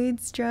he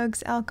avoids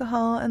drugs,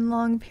 alcohol, and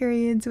long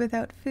periods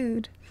without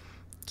food,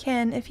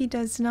 can, if he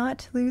does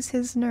not lose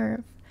his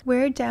nerve,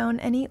 wear down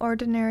any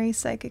ordinary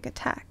psychic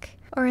attack,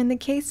 or in the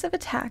case of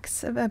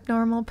attacks of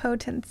abnormal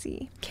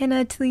potency, can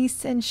at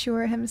least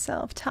ensure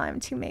himself time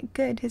to make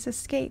good his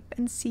escape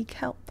and seek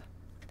help.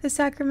 The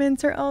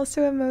sacraments are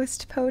also a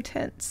most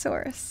potent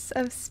source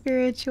of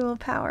spiritual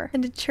power,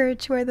 and a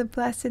church where the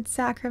Blessed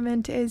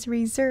Sacrament is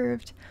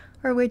reserved,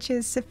 or which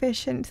is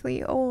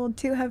sufficiently old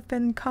to have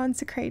been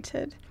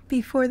consecrated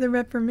before the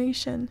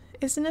Reformation,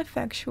 is an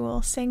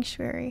effectual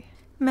sanctuary.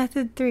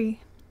 Method 3.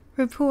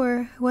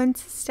 Rapport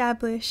once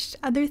established,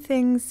 other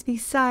things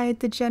beside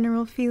the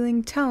general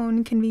feeling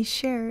tone can be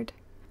shared.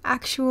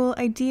 Actual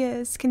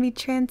ideas can be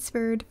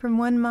transferred from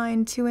one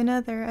mind to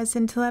another as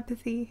in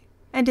telepathy,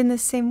 and in the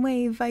same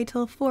way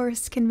vital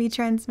force can be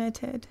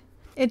transmitted.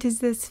 It is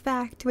this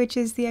fact which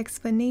is the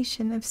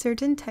explanation of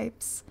certain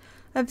types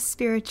of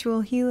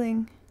spiritual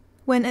healing.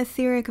 When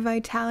etheric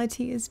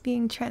vitality is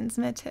being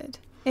transmitted,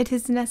 it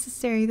is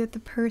necessary that the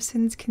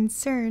persons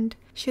concerned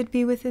should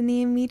be within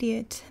the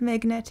immediate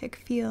magnetic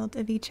field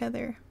of each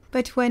other.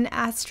 But when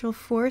astral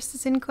force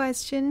is in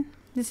question,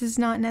 this is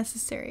not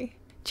necessary.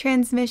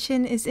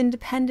 Transmission is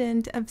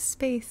independent of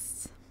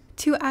space.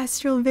 To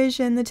astral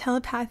vision, the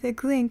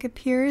telepathic link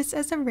appears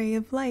as a ray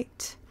of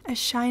light, a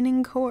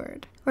shining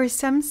cord, or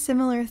some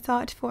similar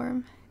thought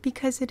form,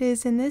 because it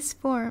is in this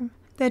form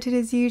that it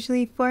is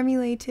usually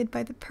formulated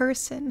by the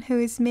person who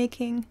is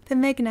making the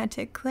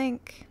magnetic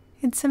link.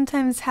 It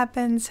sometimes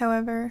happens,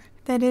 however,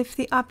 that if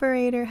the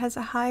operator has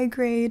a high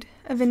grade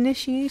of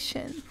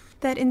initiation,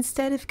 that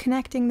instead of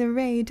connecting the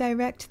ray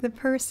direct to the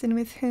person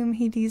with whom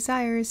he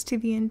desires to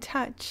be in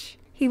touch,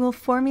 he will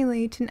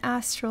formulate an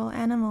astral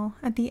animal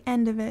at the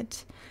end of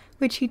it,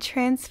 which he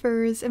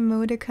transfers a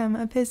modicum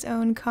of his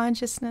own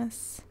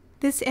consciousness.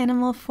 This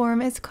animal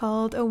form is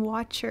called a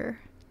watcher.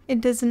 It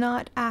does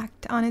not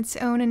act on its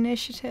own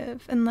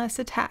initiative unless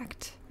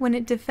attacked, when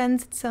it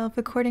defends itself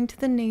according to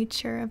the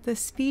nature of the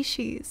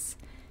species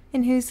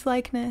in whose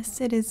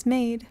likeness it is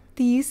made.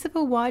 The use of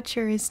a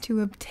watcher is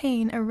to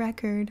obtain a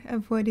record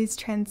of what is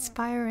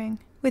transpiring,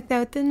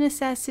 without the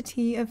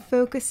necessity of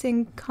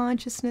focusing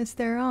consciousness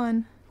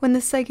thereon. When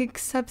the psychic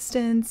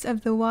substance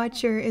of the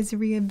watcher is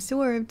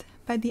reabsorbed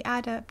by the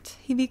adept,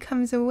 he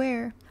becomes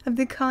aware of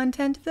the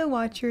content of the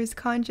watcher's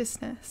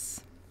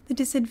consciousness. The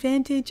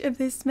disadvantage of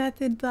this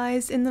method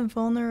lies in the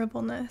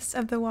vulnerableness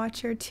of the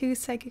watcher to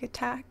psychic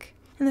attack,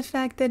 and the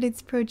fact that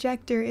its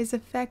projector is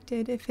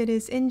affected if it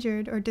is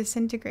injured or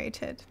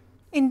disintegrated.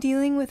 In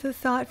dealing with a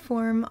thought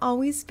form,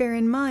 always bear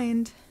in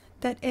mind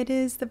that it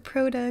is the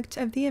product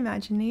of the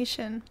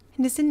imagination,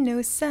 and is in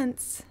no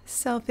sense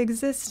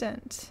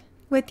self-existent.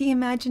 What the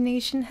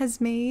imagination has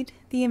made,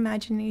 the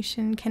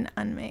imagination can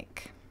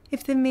unmake.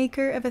 If the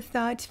maker of a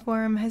thought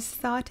form has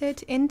thought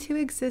it into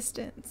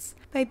existence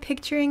by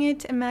picturing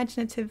it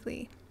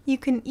imaginatively, you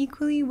can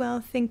equally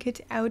well think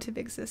it out of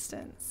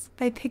existence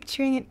by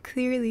picturing it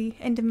clearly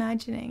and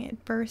imagining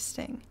it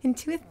bursting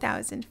into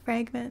 1,000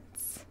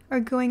 fragments, or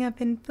going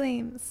up in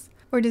flames,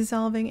 or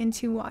dissolving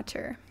into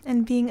water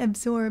and being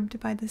absorbed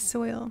by the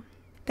soil.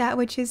 That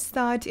which is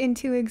thought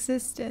into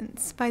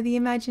existence by the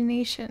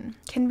imagination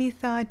can be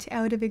thought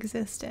out of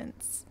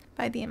existence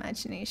by the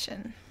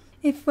imagination.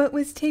 If what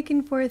was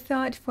taken for a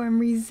thought form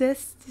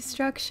resists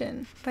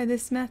destruction by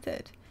this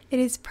method, it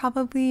is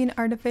probably an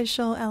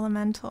artificial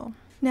elemental.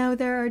 Now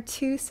there are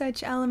two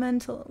such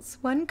elementals,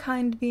 one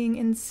kind being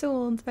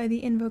ensouled by the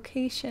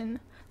invocation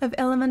of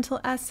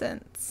elemental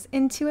essence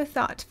into a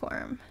thought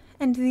form,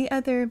 and the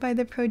other by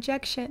the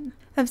projection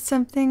of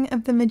something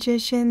of the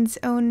magician's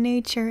own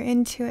nature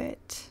into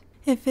it.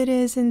 If it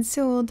is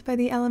ensouled by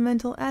the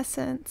elemental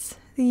essence,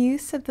 the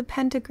use of the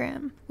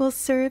pentagram will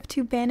serve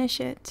to banish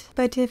it,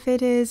 but if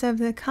it is of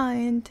the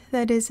kind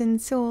that is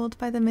ensouled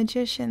by the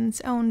magician's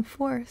own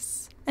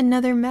force,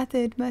 another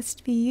method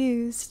must be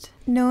used,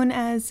 known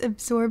as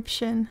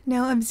absorption.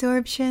 Now,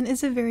 absorption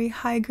is a very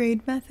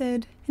high-grade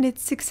method, and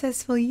its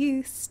successful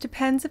use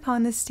depends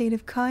upon the state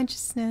of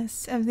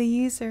consciousness of the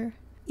user.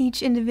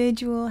 Each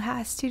individual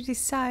has to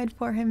decide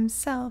for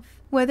himself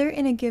whether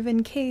in a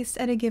given case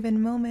at a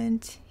given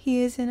moment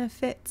he is in a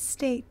fit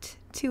state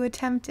to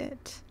attempt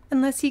it.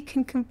 Unless he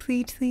can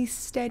completely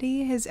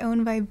steady his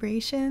own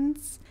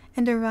vibrations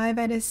and arrive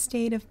at a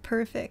state of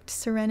perfect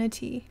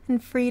serenity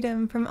and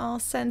freedom from all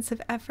sense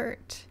of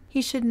effort,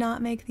 he should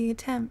not make the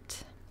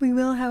attempt. We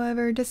will,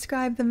 however,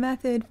 describe the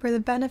method for the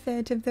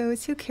benefit of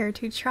those who care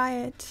to try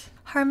it,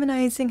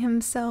 harmonizing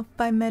himself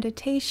by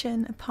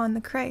meditation upon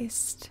the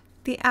Christ.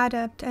 The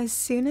adept, as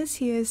soon as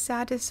he is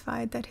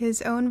satisfied that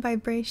his own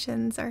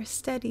vibrations are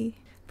steady,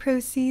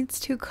 proceeds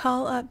to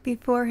call up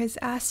before his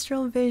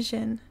astral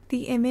vision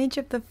the image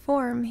of the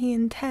form he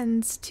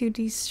intends to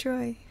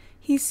destroy.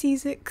 He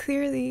sees it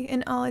clearly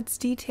in all its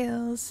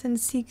details and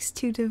seeks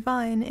to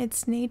divine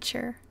its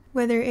nature,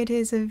 whether it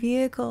is a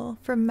vehicle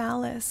for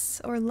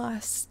malice or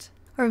lust,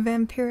 or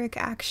vampiric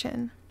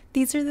action.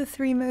 These are the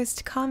three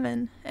most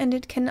common, and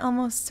it can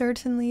almost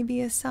certainly be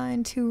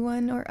assigned to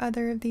one or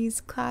other of these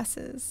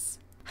classes.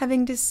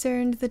 Having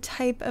discerned the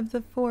type of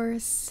the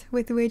force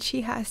with which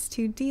he has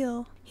to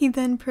deal, he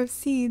then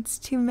proceeds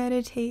to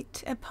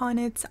meditate upon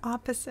its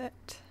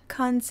opposite,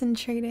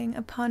 concentrating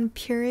upon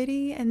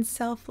purity and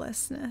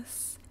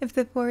selflessness, if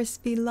the force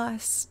be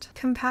lust,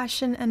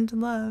 compassion and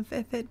love,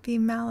 if it be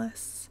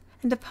malice,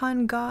 and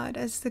upon God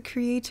as the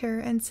creator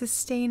and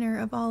sustainer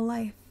of all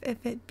life,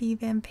 if it be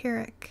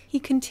vampiric. He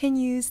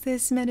continues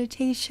this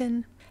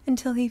meditation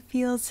until he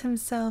feels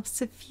himself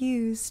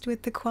suffused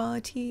with the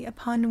quality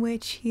upon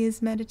which he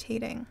is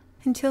meditating,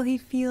 until he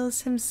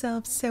feels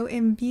himself so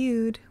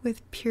imbued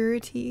with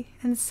purity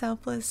and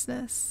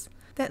selflessness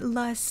that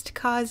lust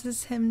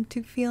causes him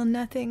to feel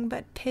nothing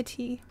but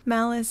pity,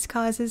 malice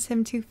causes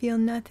him to feel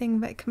nothing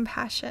but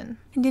compassion.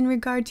 And in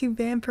regard to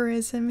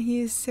vampirism, he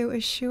is so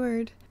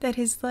assured that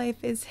his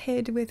life is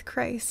hid with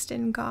Christ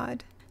in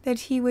God,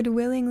 that he would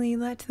willingly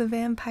let the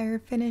vampire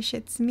finish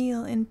its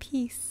meal in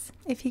peace,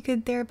 if he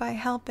could thereby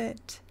help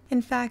it.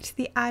 In fact,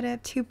 the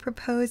adept who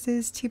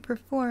proposes to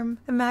perform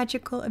a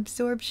magical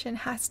absorption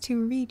has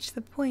to reach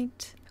the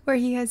point where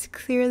he has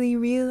clearly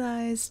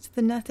realized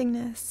the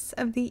nothingness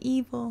of the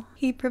evil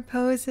he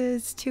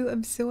proposes to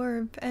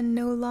absorb and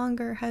no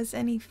longer has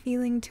any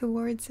feeling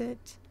towards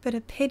it, but a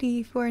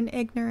pity for an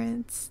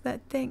ignorance that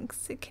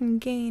thinks it can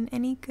gain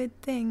any good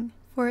thing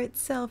for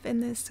itself in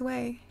this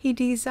way. He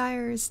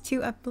desires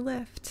to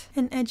uplift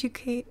and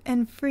educate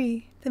and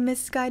free the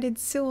misguided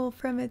soul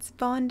from its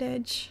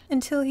bondage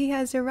until he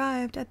has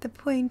arrived at the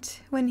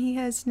point when he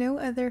has no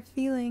other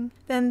feeling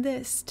than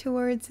this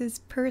towards his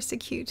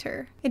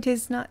persecutor. It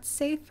is not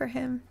safe for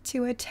him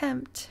to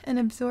attempt an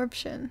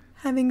absorption.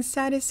 Having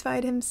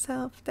satisfied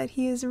himself that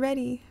he is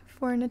ready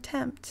for an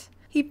attempt,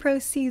 he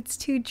proceeds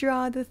to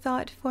draw the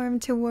thought form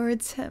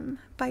towards him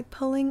by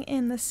pulling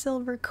in the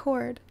silver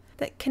cord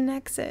that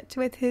connects it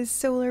with his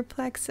solar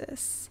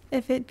plexus,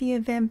 if it be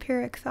a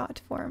vampiric thought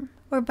form,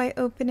 or by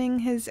opening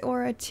his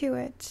aura to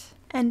it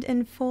and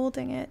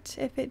enfolding it,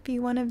 if it be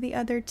one of the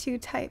other two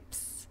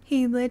types.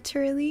 He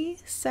literally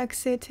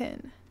sucks it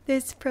in.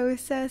 This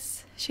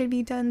process should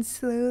be done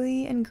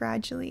slowly and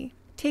gradually,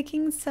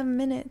 taking some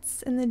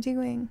minutes in the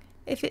doing.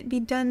 If it be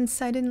done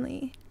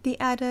suddenly, the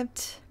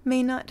adept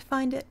may not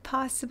find it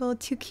possible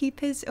to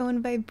keep his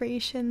own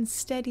vibrations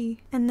steady,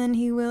 and then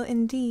he will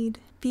indeed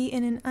be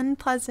in an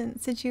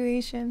unpleasant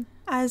situation.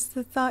 As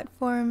the thought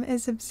form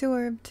is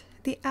absorbed,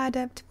 the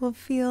adept will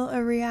feel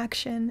a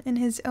reaction in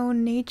his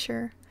own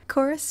nature,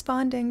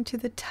 corresponding to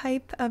the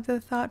type of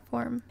the thought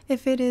form.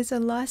 If it is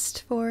a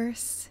lust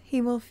force, he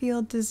will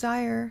feel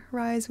desire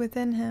rise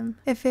within him.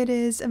 If it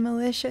is a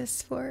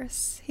malicious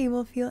force, he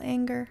will feel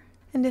anger.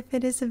 And if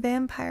it is a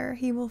vampire,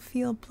 he will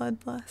feel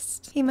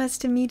bloodlust. He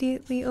must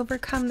immediately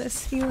overcome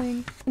this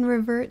feeling and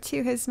revert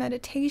to his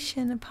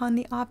meditation upon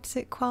the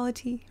opposite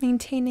quality,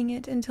 maintaining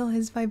it until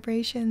his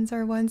vibrations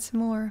are once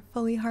more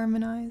fully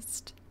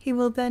harmonized. He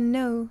will then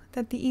know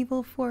that the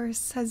evil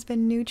force has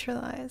been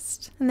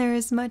neutralized, and there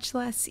is much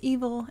less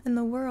evil in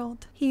the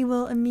world. He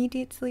will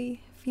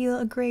immediately feel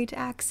a great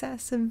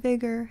access of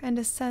vigor and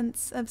a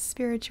sense of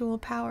spiritual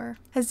power,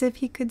 as if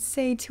he could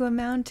say to a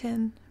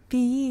mountain, "Be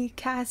ye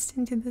cast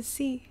into the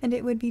sea," and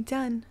it would be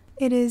done.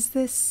 It is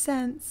this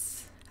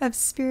sense of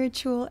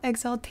spiritual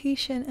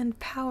exaltation and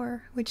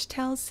power which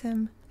tells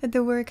him that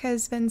the work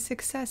has been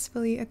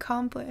successfully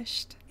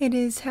accomplished. It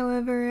is,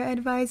 however,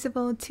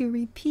 advisable to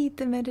repeat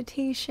the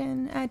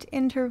meditation at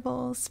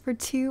intervals for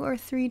 2 or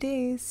 3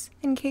 days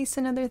in case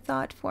another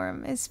thought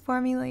form is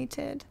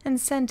formulated and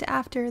sent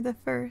after the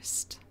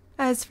first.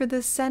 As for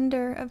the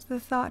sender of the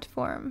thought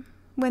form,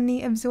 when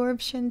the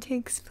absorption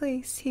takes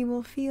place, he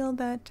will feel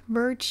that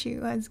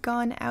virtue has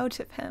gone out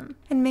of him,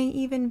 and may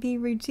even be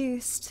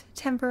reduced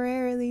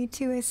temporarily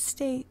to a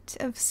state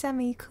of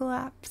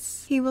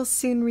semi-collapse. He will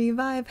soon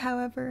revive,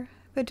 however,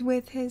 but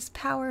with his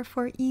power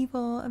for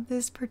evil of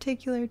this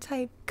particular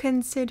type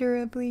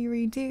considerably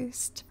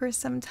reduced for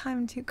some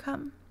time to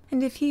come.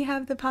 And if he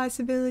have the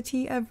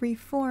possibility of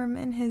reform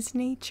in his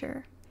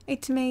nature,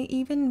 it may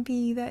even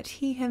be that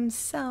he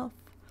himself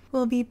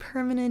will be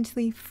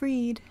permanently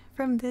freed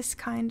from this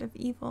kind of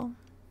evil.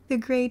 The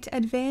great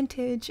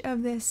advantage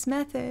of this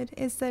method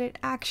is that it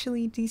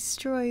actually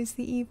destroys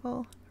the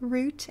evil,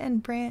 root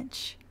and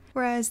branch,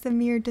 whereas the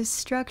mere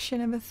destruction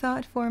of a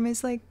thought form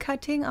is like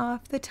cutting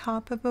off the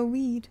top of a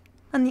weed.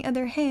 On the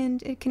other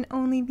hand, it can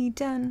only be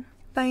done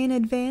by an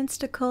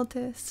advanced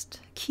occultist,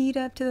 keyed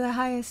up to the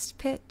highest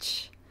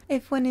pitch.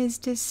 If one is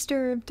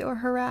disturbed or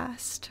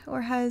harassed,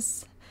 or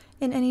has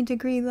in any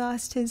degree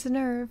lost his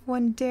nerve,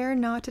 one dare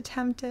not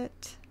attempt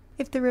it.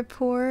 If the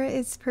rapport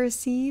is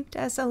perceived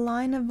as a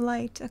line of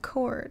light, a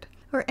cord,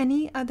 or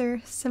any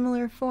other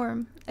similar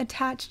form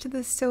attached to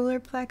the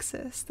solar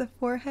plexus, the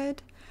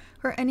forehead,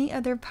 or any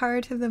other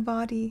part of the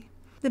body,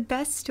 the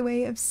best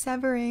way of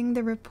severing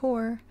the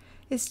rapport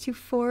is to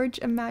forge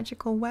a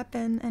magical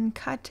weapon and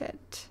cut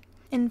it.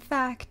 In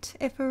fact,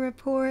 if a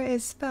rapport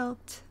is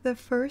felt, the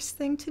first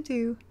thing to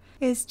do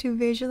is to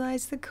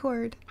visualize the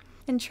cord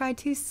and try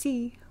to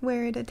see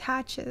where it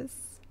attaches.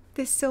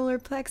 The solar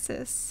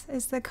plexus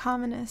is the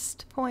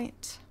commonest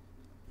point.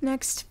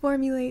 Next,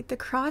 formulate the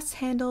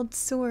cross-handled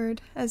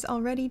sword as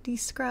already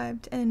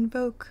described and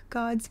invoke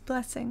God's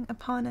blessing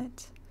upon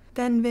it.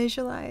 Then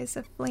visualize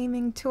a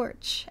flaming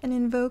torch and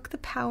invoke the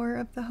power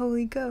of the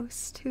Holy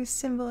Ghost, whose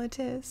symbol it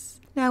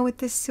is. Now with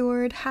the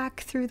sword,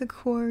 hack through the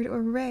cord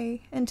or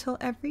ray until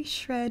every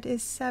shred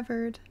is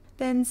severed.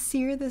 Then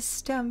sear the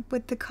stump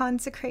with the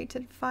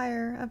consecrated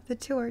fire of the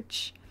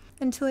torch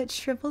until it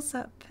shrivels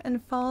up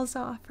and falls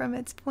off from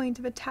its point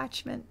of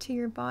attachment to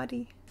your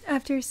body.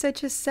 After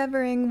such a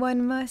severing,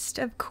 one must,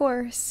 of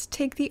course,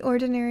 take the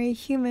ordinary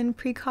human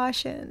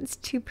precautions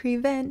to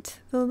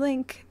prevent the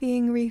link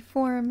being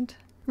reformed.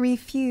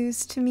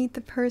 Refuse to meet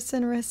the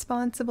person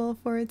responsible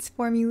for its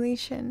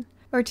formulation,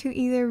 or to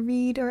either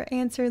read or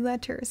answer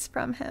letters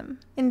from him.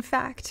 In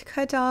fact,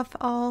 cut off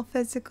all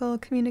physical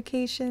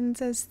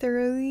communications as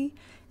thoroughly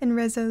and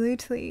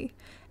resolutely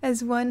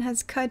as one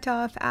has cut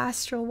off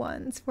astral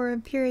ones for a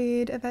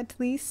period of at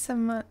least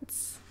some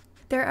months.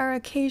 There are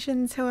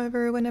occasions,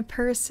 however, when a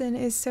person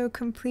is so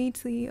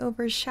completely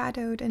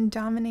overshadowed and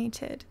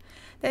dominated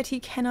that he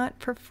cannot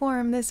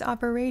perform this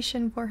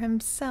operation for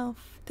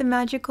himself. The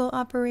magical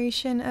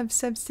operation of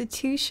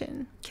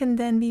substitution can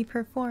then be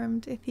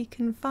performed if he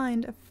can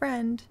find a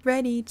friend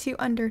ready to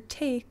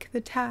undertake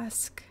the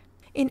task.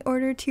 In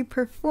order to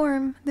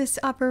perform this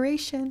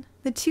operation,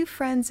 the two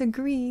friends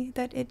agree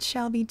that it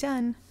shall be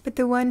done, but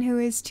the one who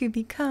is to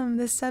become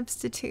the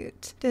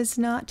substitute does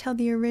not tell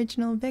the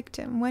original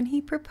victim when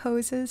he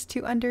proposes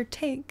to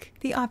undertake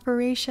the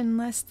operation,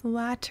 lest the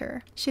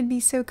latter should be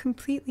so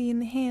completely in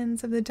the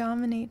hands of the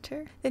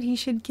dominator that he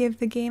should give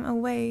the game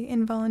away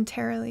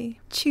involuntarily.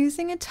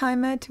 Choosing a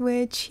time at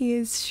which he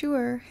is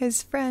sure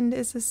his friend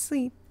is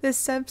asleep, the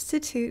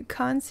substitute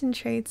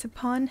concentrates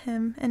upon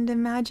him and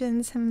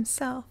imagines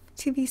himself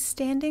to be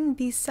standing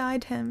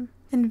beside him,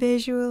 and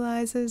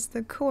visualizes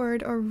the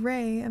cord or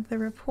ray of the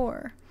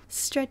rapport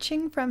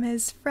stretching from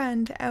his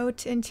friend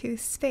out into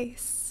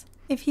space.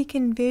 If he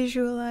can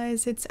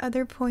visualize its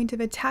other point of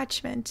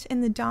attachment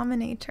in the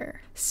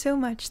dominator, so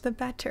much the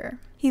better.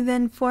 He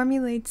then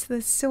formulates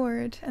the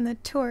sword and the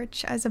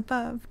torch as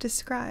above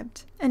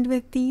described, and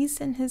with these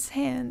in his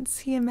hands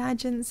he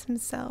imagines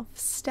himself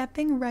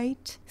stepping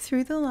right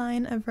through the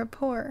line of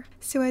rapport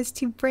so as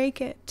to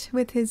break it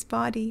with his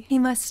body. He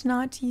must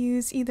not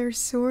use either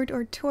sword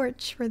or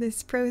torch for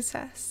this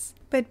process,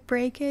 but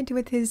break it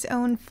with his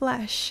own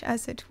flesh,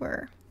 as it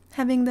were.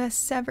 Having thus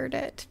severed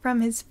it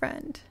from his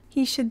friend,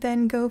 he should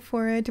then go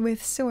for it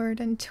with sword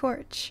and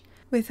torch,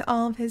 with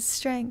all of his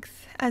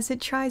strength, as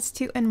it tries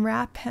to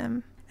enwrap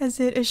him, as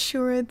it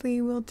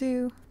assuredly will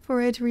do,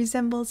 for it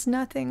resembles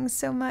nothing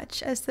so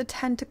much as the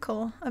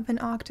tentacle of an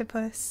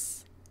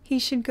octopus. He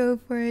should go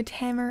for it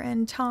hammer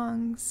and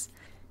tongs,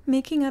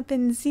 making up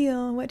in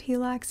zeal what he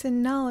lacks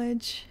in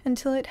knowledge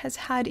until it has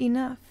had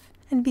enough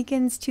and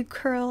begins to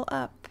curl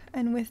up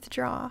and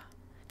withdraw.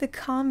 The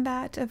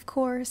combat, of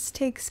course,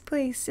 takes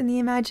place in the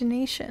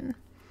imagination,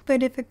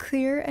 but if a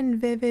clear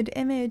and vivid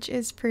image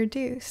is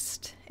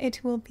produced,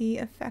 it will be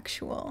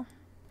effectual.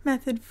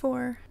 Method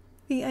 4.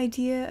 The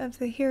idea of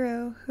the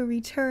hero who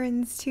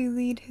returns to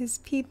lead his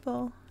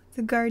people,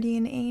 the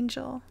guardian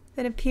angel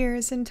that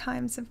appears in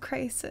times of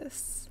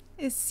crisis,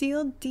 is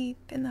sealed deep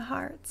in the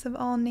hearts of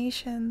all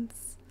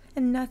nations,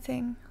 and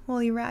nothing will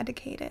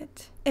eradicate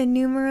it.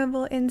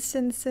 Innumerable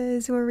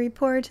instances were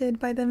reported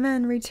by the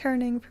men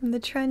returning from the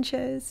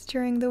trenches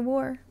during the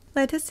war.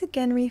 Let us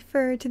again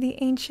refer to the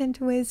ancient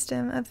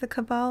wisdom of the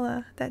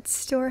Kabbalah, that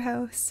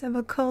storehouse of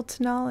occult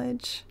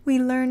knowledge. We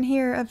learn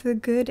here of the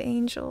good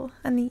angel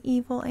and the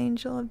evil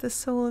angel of the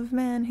soul of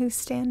man who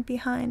stand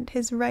behind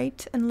his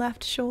right and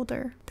left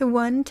shoulder, the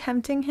one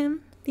tempting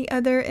him, the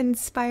other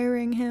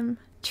inspiring him.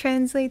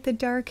 Translate the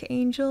dark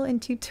angel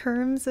into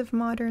terms of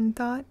modern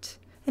thought,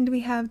 and we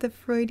have the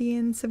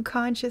Freudians of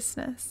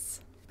consciousness.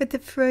 But the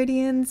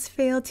Freudians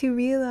fail to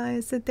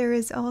realize that there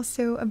is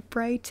also a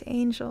bright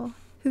angel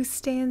who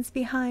stands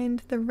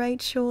behind the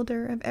right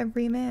shoulder of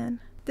every man.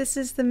 This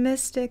is the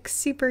mystic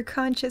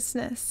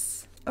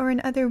superconsciousness, or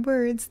in other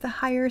words, the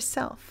higher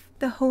self,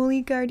 the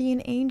holy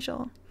guardian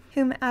angel,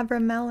 whom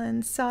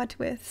Abramelin sought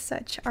with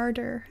such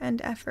ardor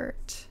and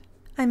effort.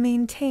 I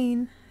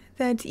maintain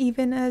that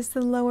even as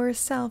the lower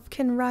self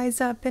can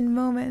rise up in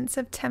moments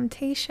of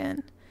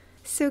temptation,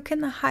 so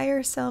can the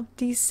higher self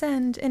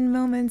descend in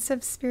moments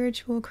of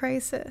spiritual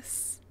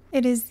crisis.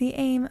 It is the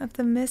aim of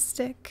the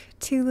mystic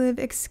to live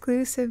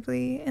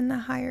exclusively in the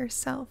higher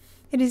self.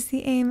 It is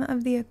the aim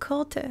of the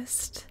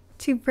occultist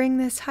to bring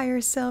this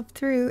higher self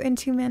through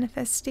into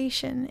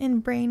manifestation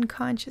in brain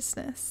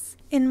consciousness.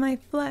 In my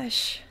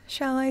flesh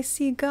shall I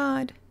see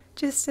God,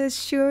 just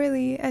as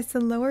surely as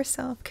the lower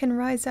self can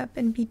rise up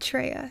and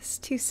betray us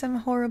to some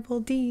horrible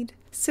deed,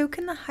 so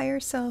can the higher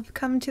self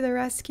come to the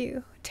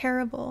rescue,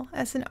 terrible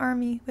as an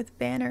army with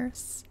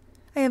banners.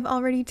 I have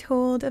already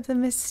told of the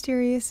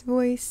mysterious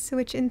voice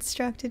which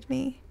instructed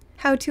me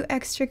how to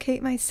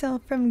extricate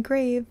myself from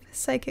grave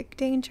psychic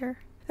danger.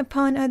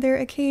 Upon other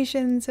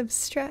occasions of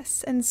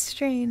stress and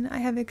strain, I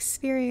have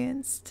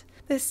experienced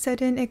the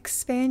sudden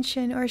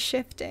expansion or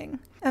shifting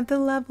of the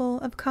level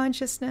of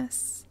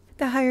consciousness.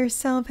 The higher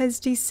self has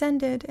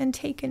descended and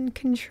taken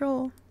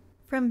control.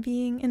 From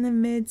being in the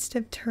midst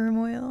of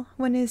turmoil,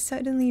 one is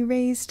suddenly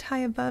raised high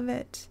above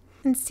it,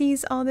 and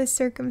sees all the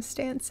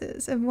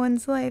circumstances of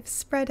one's life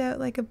spread out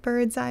like a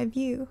bird's eye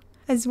view,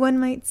 as one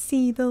might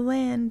see the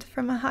land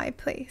from a high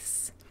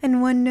place,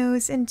 and one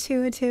knows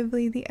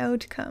intuitively the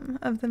outcome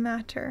of the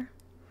matter.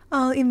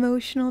 All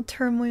emotional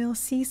turmoil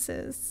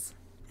ceases,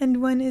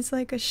 and one is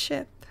like a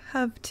ship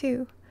hove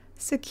to,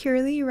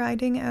 securely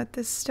riding out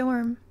the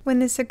storm. When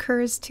this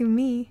occurs to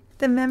me,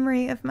 the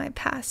memory of my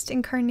past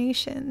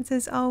incarnations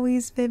is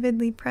always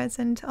vividly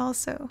present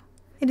also.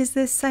 It is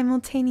this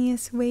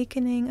simultaneous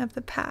wakening of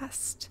the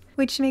past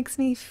which makes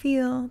me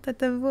feel that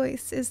the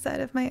voice is that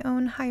of my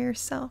own higher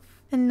self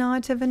and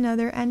not of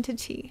another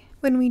entity.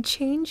 When we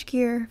change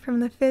gear from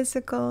the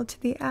physical to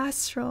the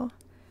astral,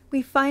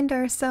 we find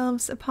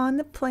ourselves upon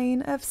the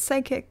plane of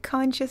psychic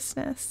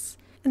consciousness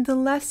and the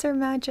lesser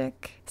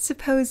magic.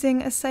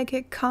 Supposing a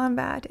psychic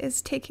combat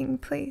is taking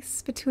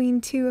place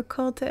between two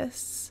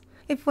occultists,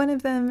 if one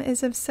of them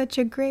is of such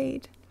a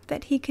grade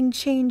that he can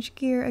change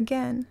gear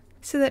again,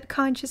 so that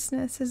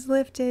consciousness is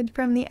lifted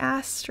from the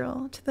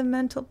astral to the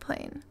mental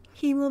plane,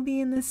 he will be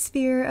in the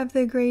sphere of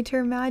the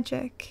greater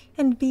magic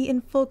and be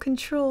in full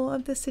control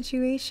of the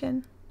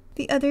situation.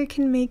 The other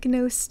can make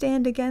no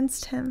stand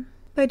against him.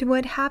 But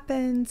what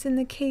happens in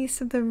the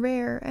case of the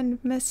rare and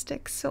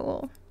mystic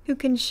soul, who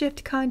can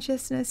shift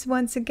consciousness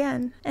once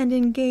again and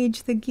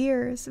engage the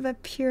gears of a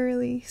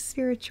purely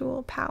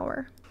spiritual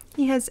power?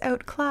 He has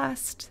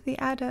outclassed the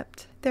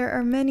adept. There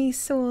are many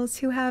souls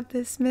who have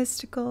this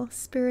mystical,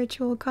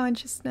 spiritual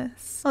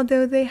consciousness,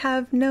 although they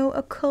have no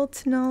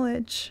occult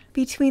knowledge.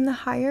 Between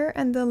the higher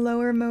and the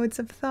lower modes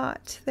of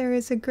thought, there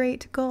is a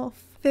great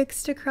gulf,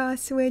 fixed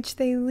across which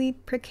they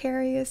leap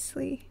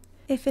precariously.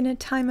 If in a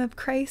time of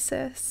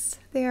crisis,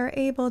 they are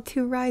able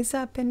to rise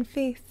up in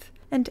faith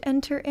and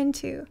enter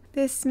into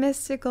this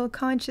mystical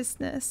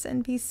consciousness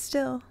and be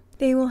still,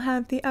 they will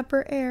have the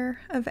upper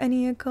air of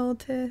any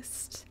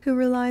occultist who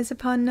relies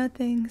upon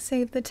nothing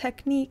save the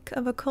technique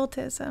of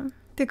occultism.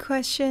 The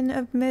question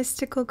of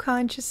mystical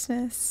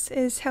consciousness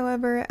is,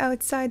 however,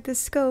 outside the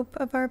scope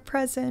of our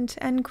present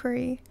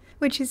enquiry,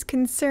 which is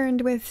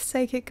concerned with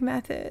psychic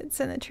methods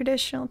and the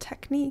traditional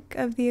technique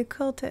of the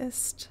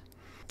occultist.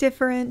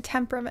 Different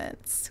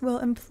temperaments will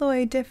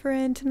employ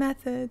different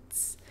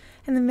methods,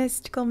 and the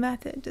mystical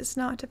method does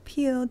not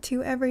appeal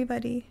to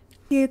everybody.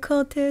 The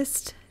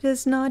occultist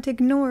does not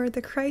ignore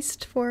the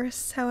Christ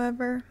force,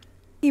 however.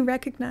 He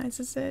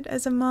recognizes it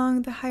as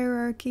among the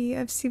hierarchy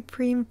of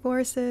supreme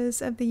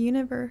forces of the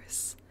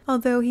universe,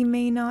 although he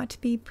may not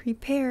be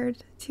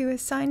prepared to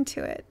assign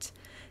to it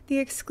the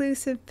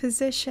exclusive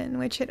position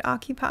which it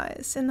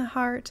occupies in the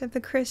heart of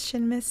the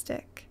Christian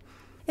mystic.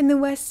 In the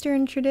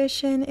Western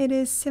tradition, it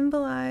is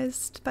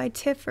symbolized by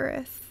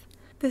Tifereth,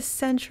 the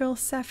central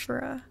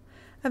sephira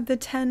of the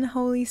 10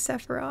 holy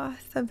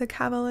sephiroth of the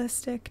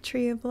Qabalistic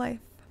tree of life.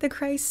 The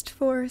Christ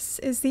force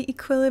is the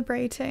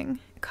equilibrating,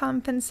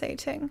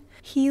 compensating,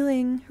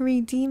 healing,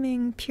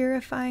 redeeming,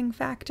 purifying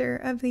factor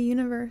of the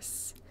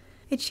universe.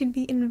 It should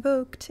be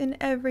invoked in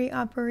every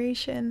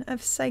operation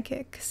of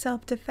psychic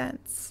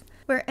self-defense,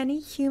 where any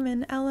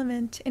human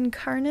element,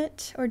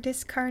 incarnate or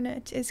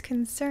discarnate, is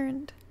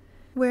concerned.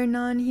 where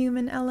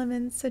non-human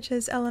elements such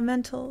as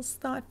elementals,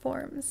 thought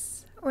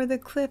forms, or the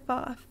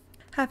cliff-off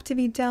have to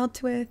be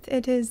dealt with,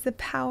 it is the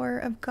power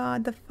of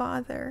God the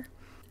Father,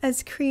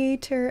 as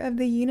creator of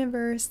the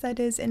universe, that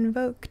is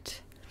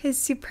invoked, his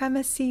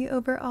supremacy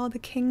over all the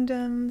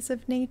kingdoms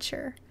of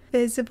nature,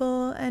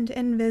 visible and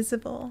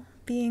invisible,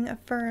 being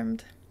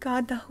affirmed.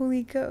 God the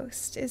Holy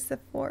Ghost is the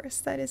force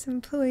that is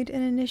employed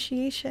in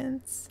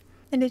initiations,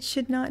 and it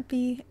should not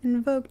be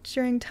invoked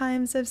during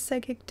times of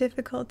psychic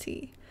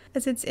difficulty,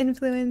 as its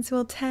influence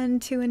will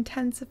tend to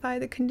intensify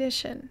the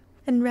condition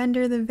and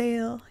render the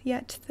veil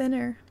yet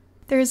thinner.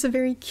 There is a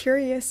very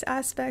curious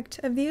aspect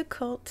of the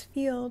occult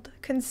field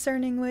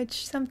concerning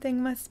which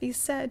something must be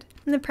said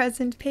in the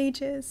present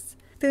pages,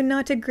 though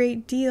not a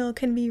great deal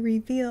can be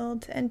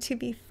revealed, and to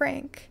be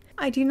frank,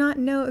 I do not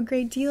know a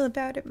great deal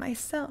about it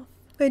myself,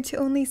 but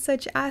only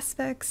such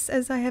aspects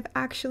as I have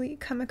actually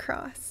come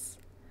across.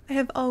 I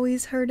have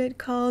always heard it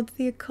called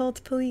the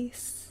occult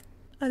police.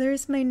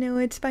 Others may know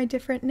it by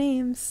different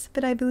names,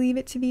 but I believe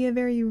it to be a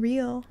very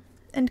real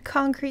and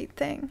concrete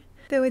thing,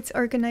 though its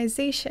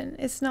organization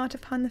is not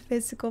upon the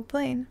physical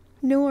plane,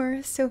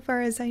 nor, so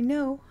far as I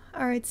know,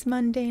 are its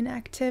mundane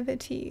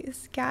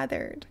activities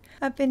gathered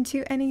up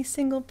into any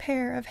single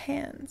pair of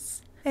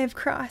hands. I have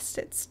crossed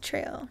its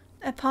trail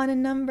upon a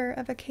number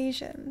of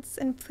occasions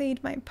and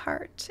played my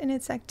part in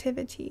its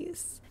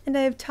activities, and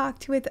I have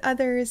talked with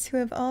others who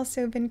have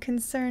also been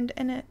concerned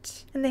in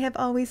it, and they have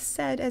always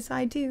said, as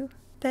I do,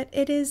 that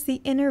it is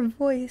the inner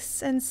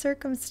voice and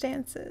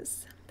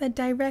circumstances that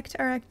direct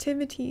our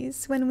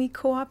activities when we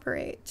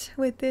cooperate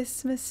with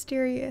this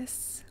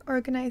mysterious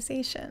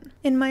organization.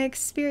 In my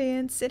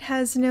experience, it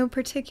has no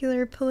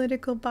particular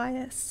political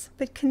bias,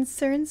 but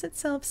concerns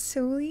itself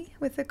solely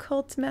with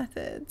occult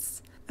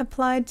methods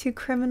applied to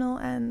criminal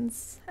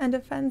ends and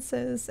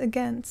offenses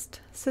against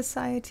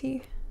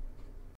society.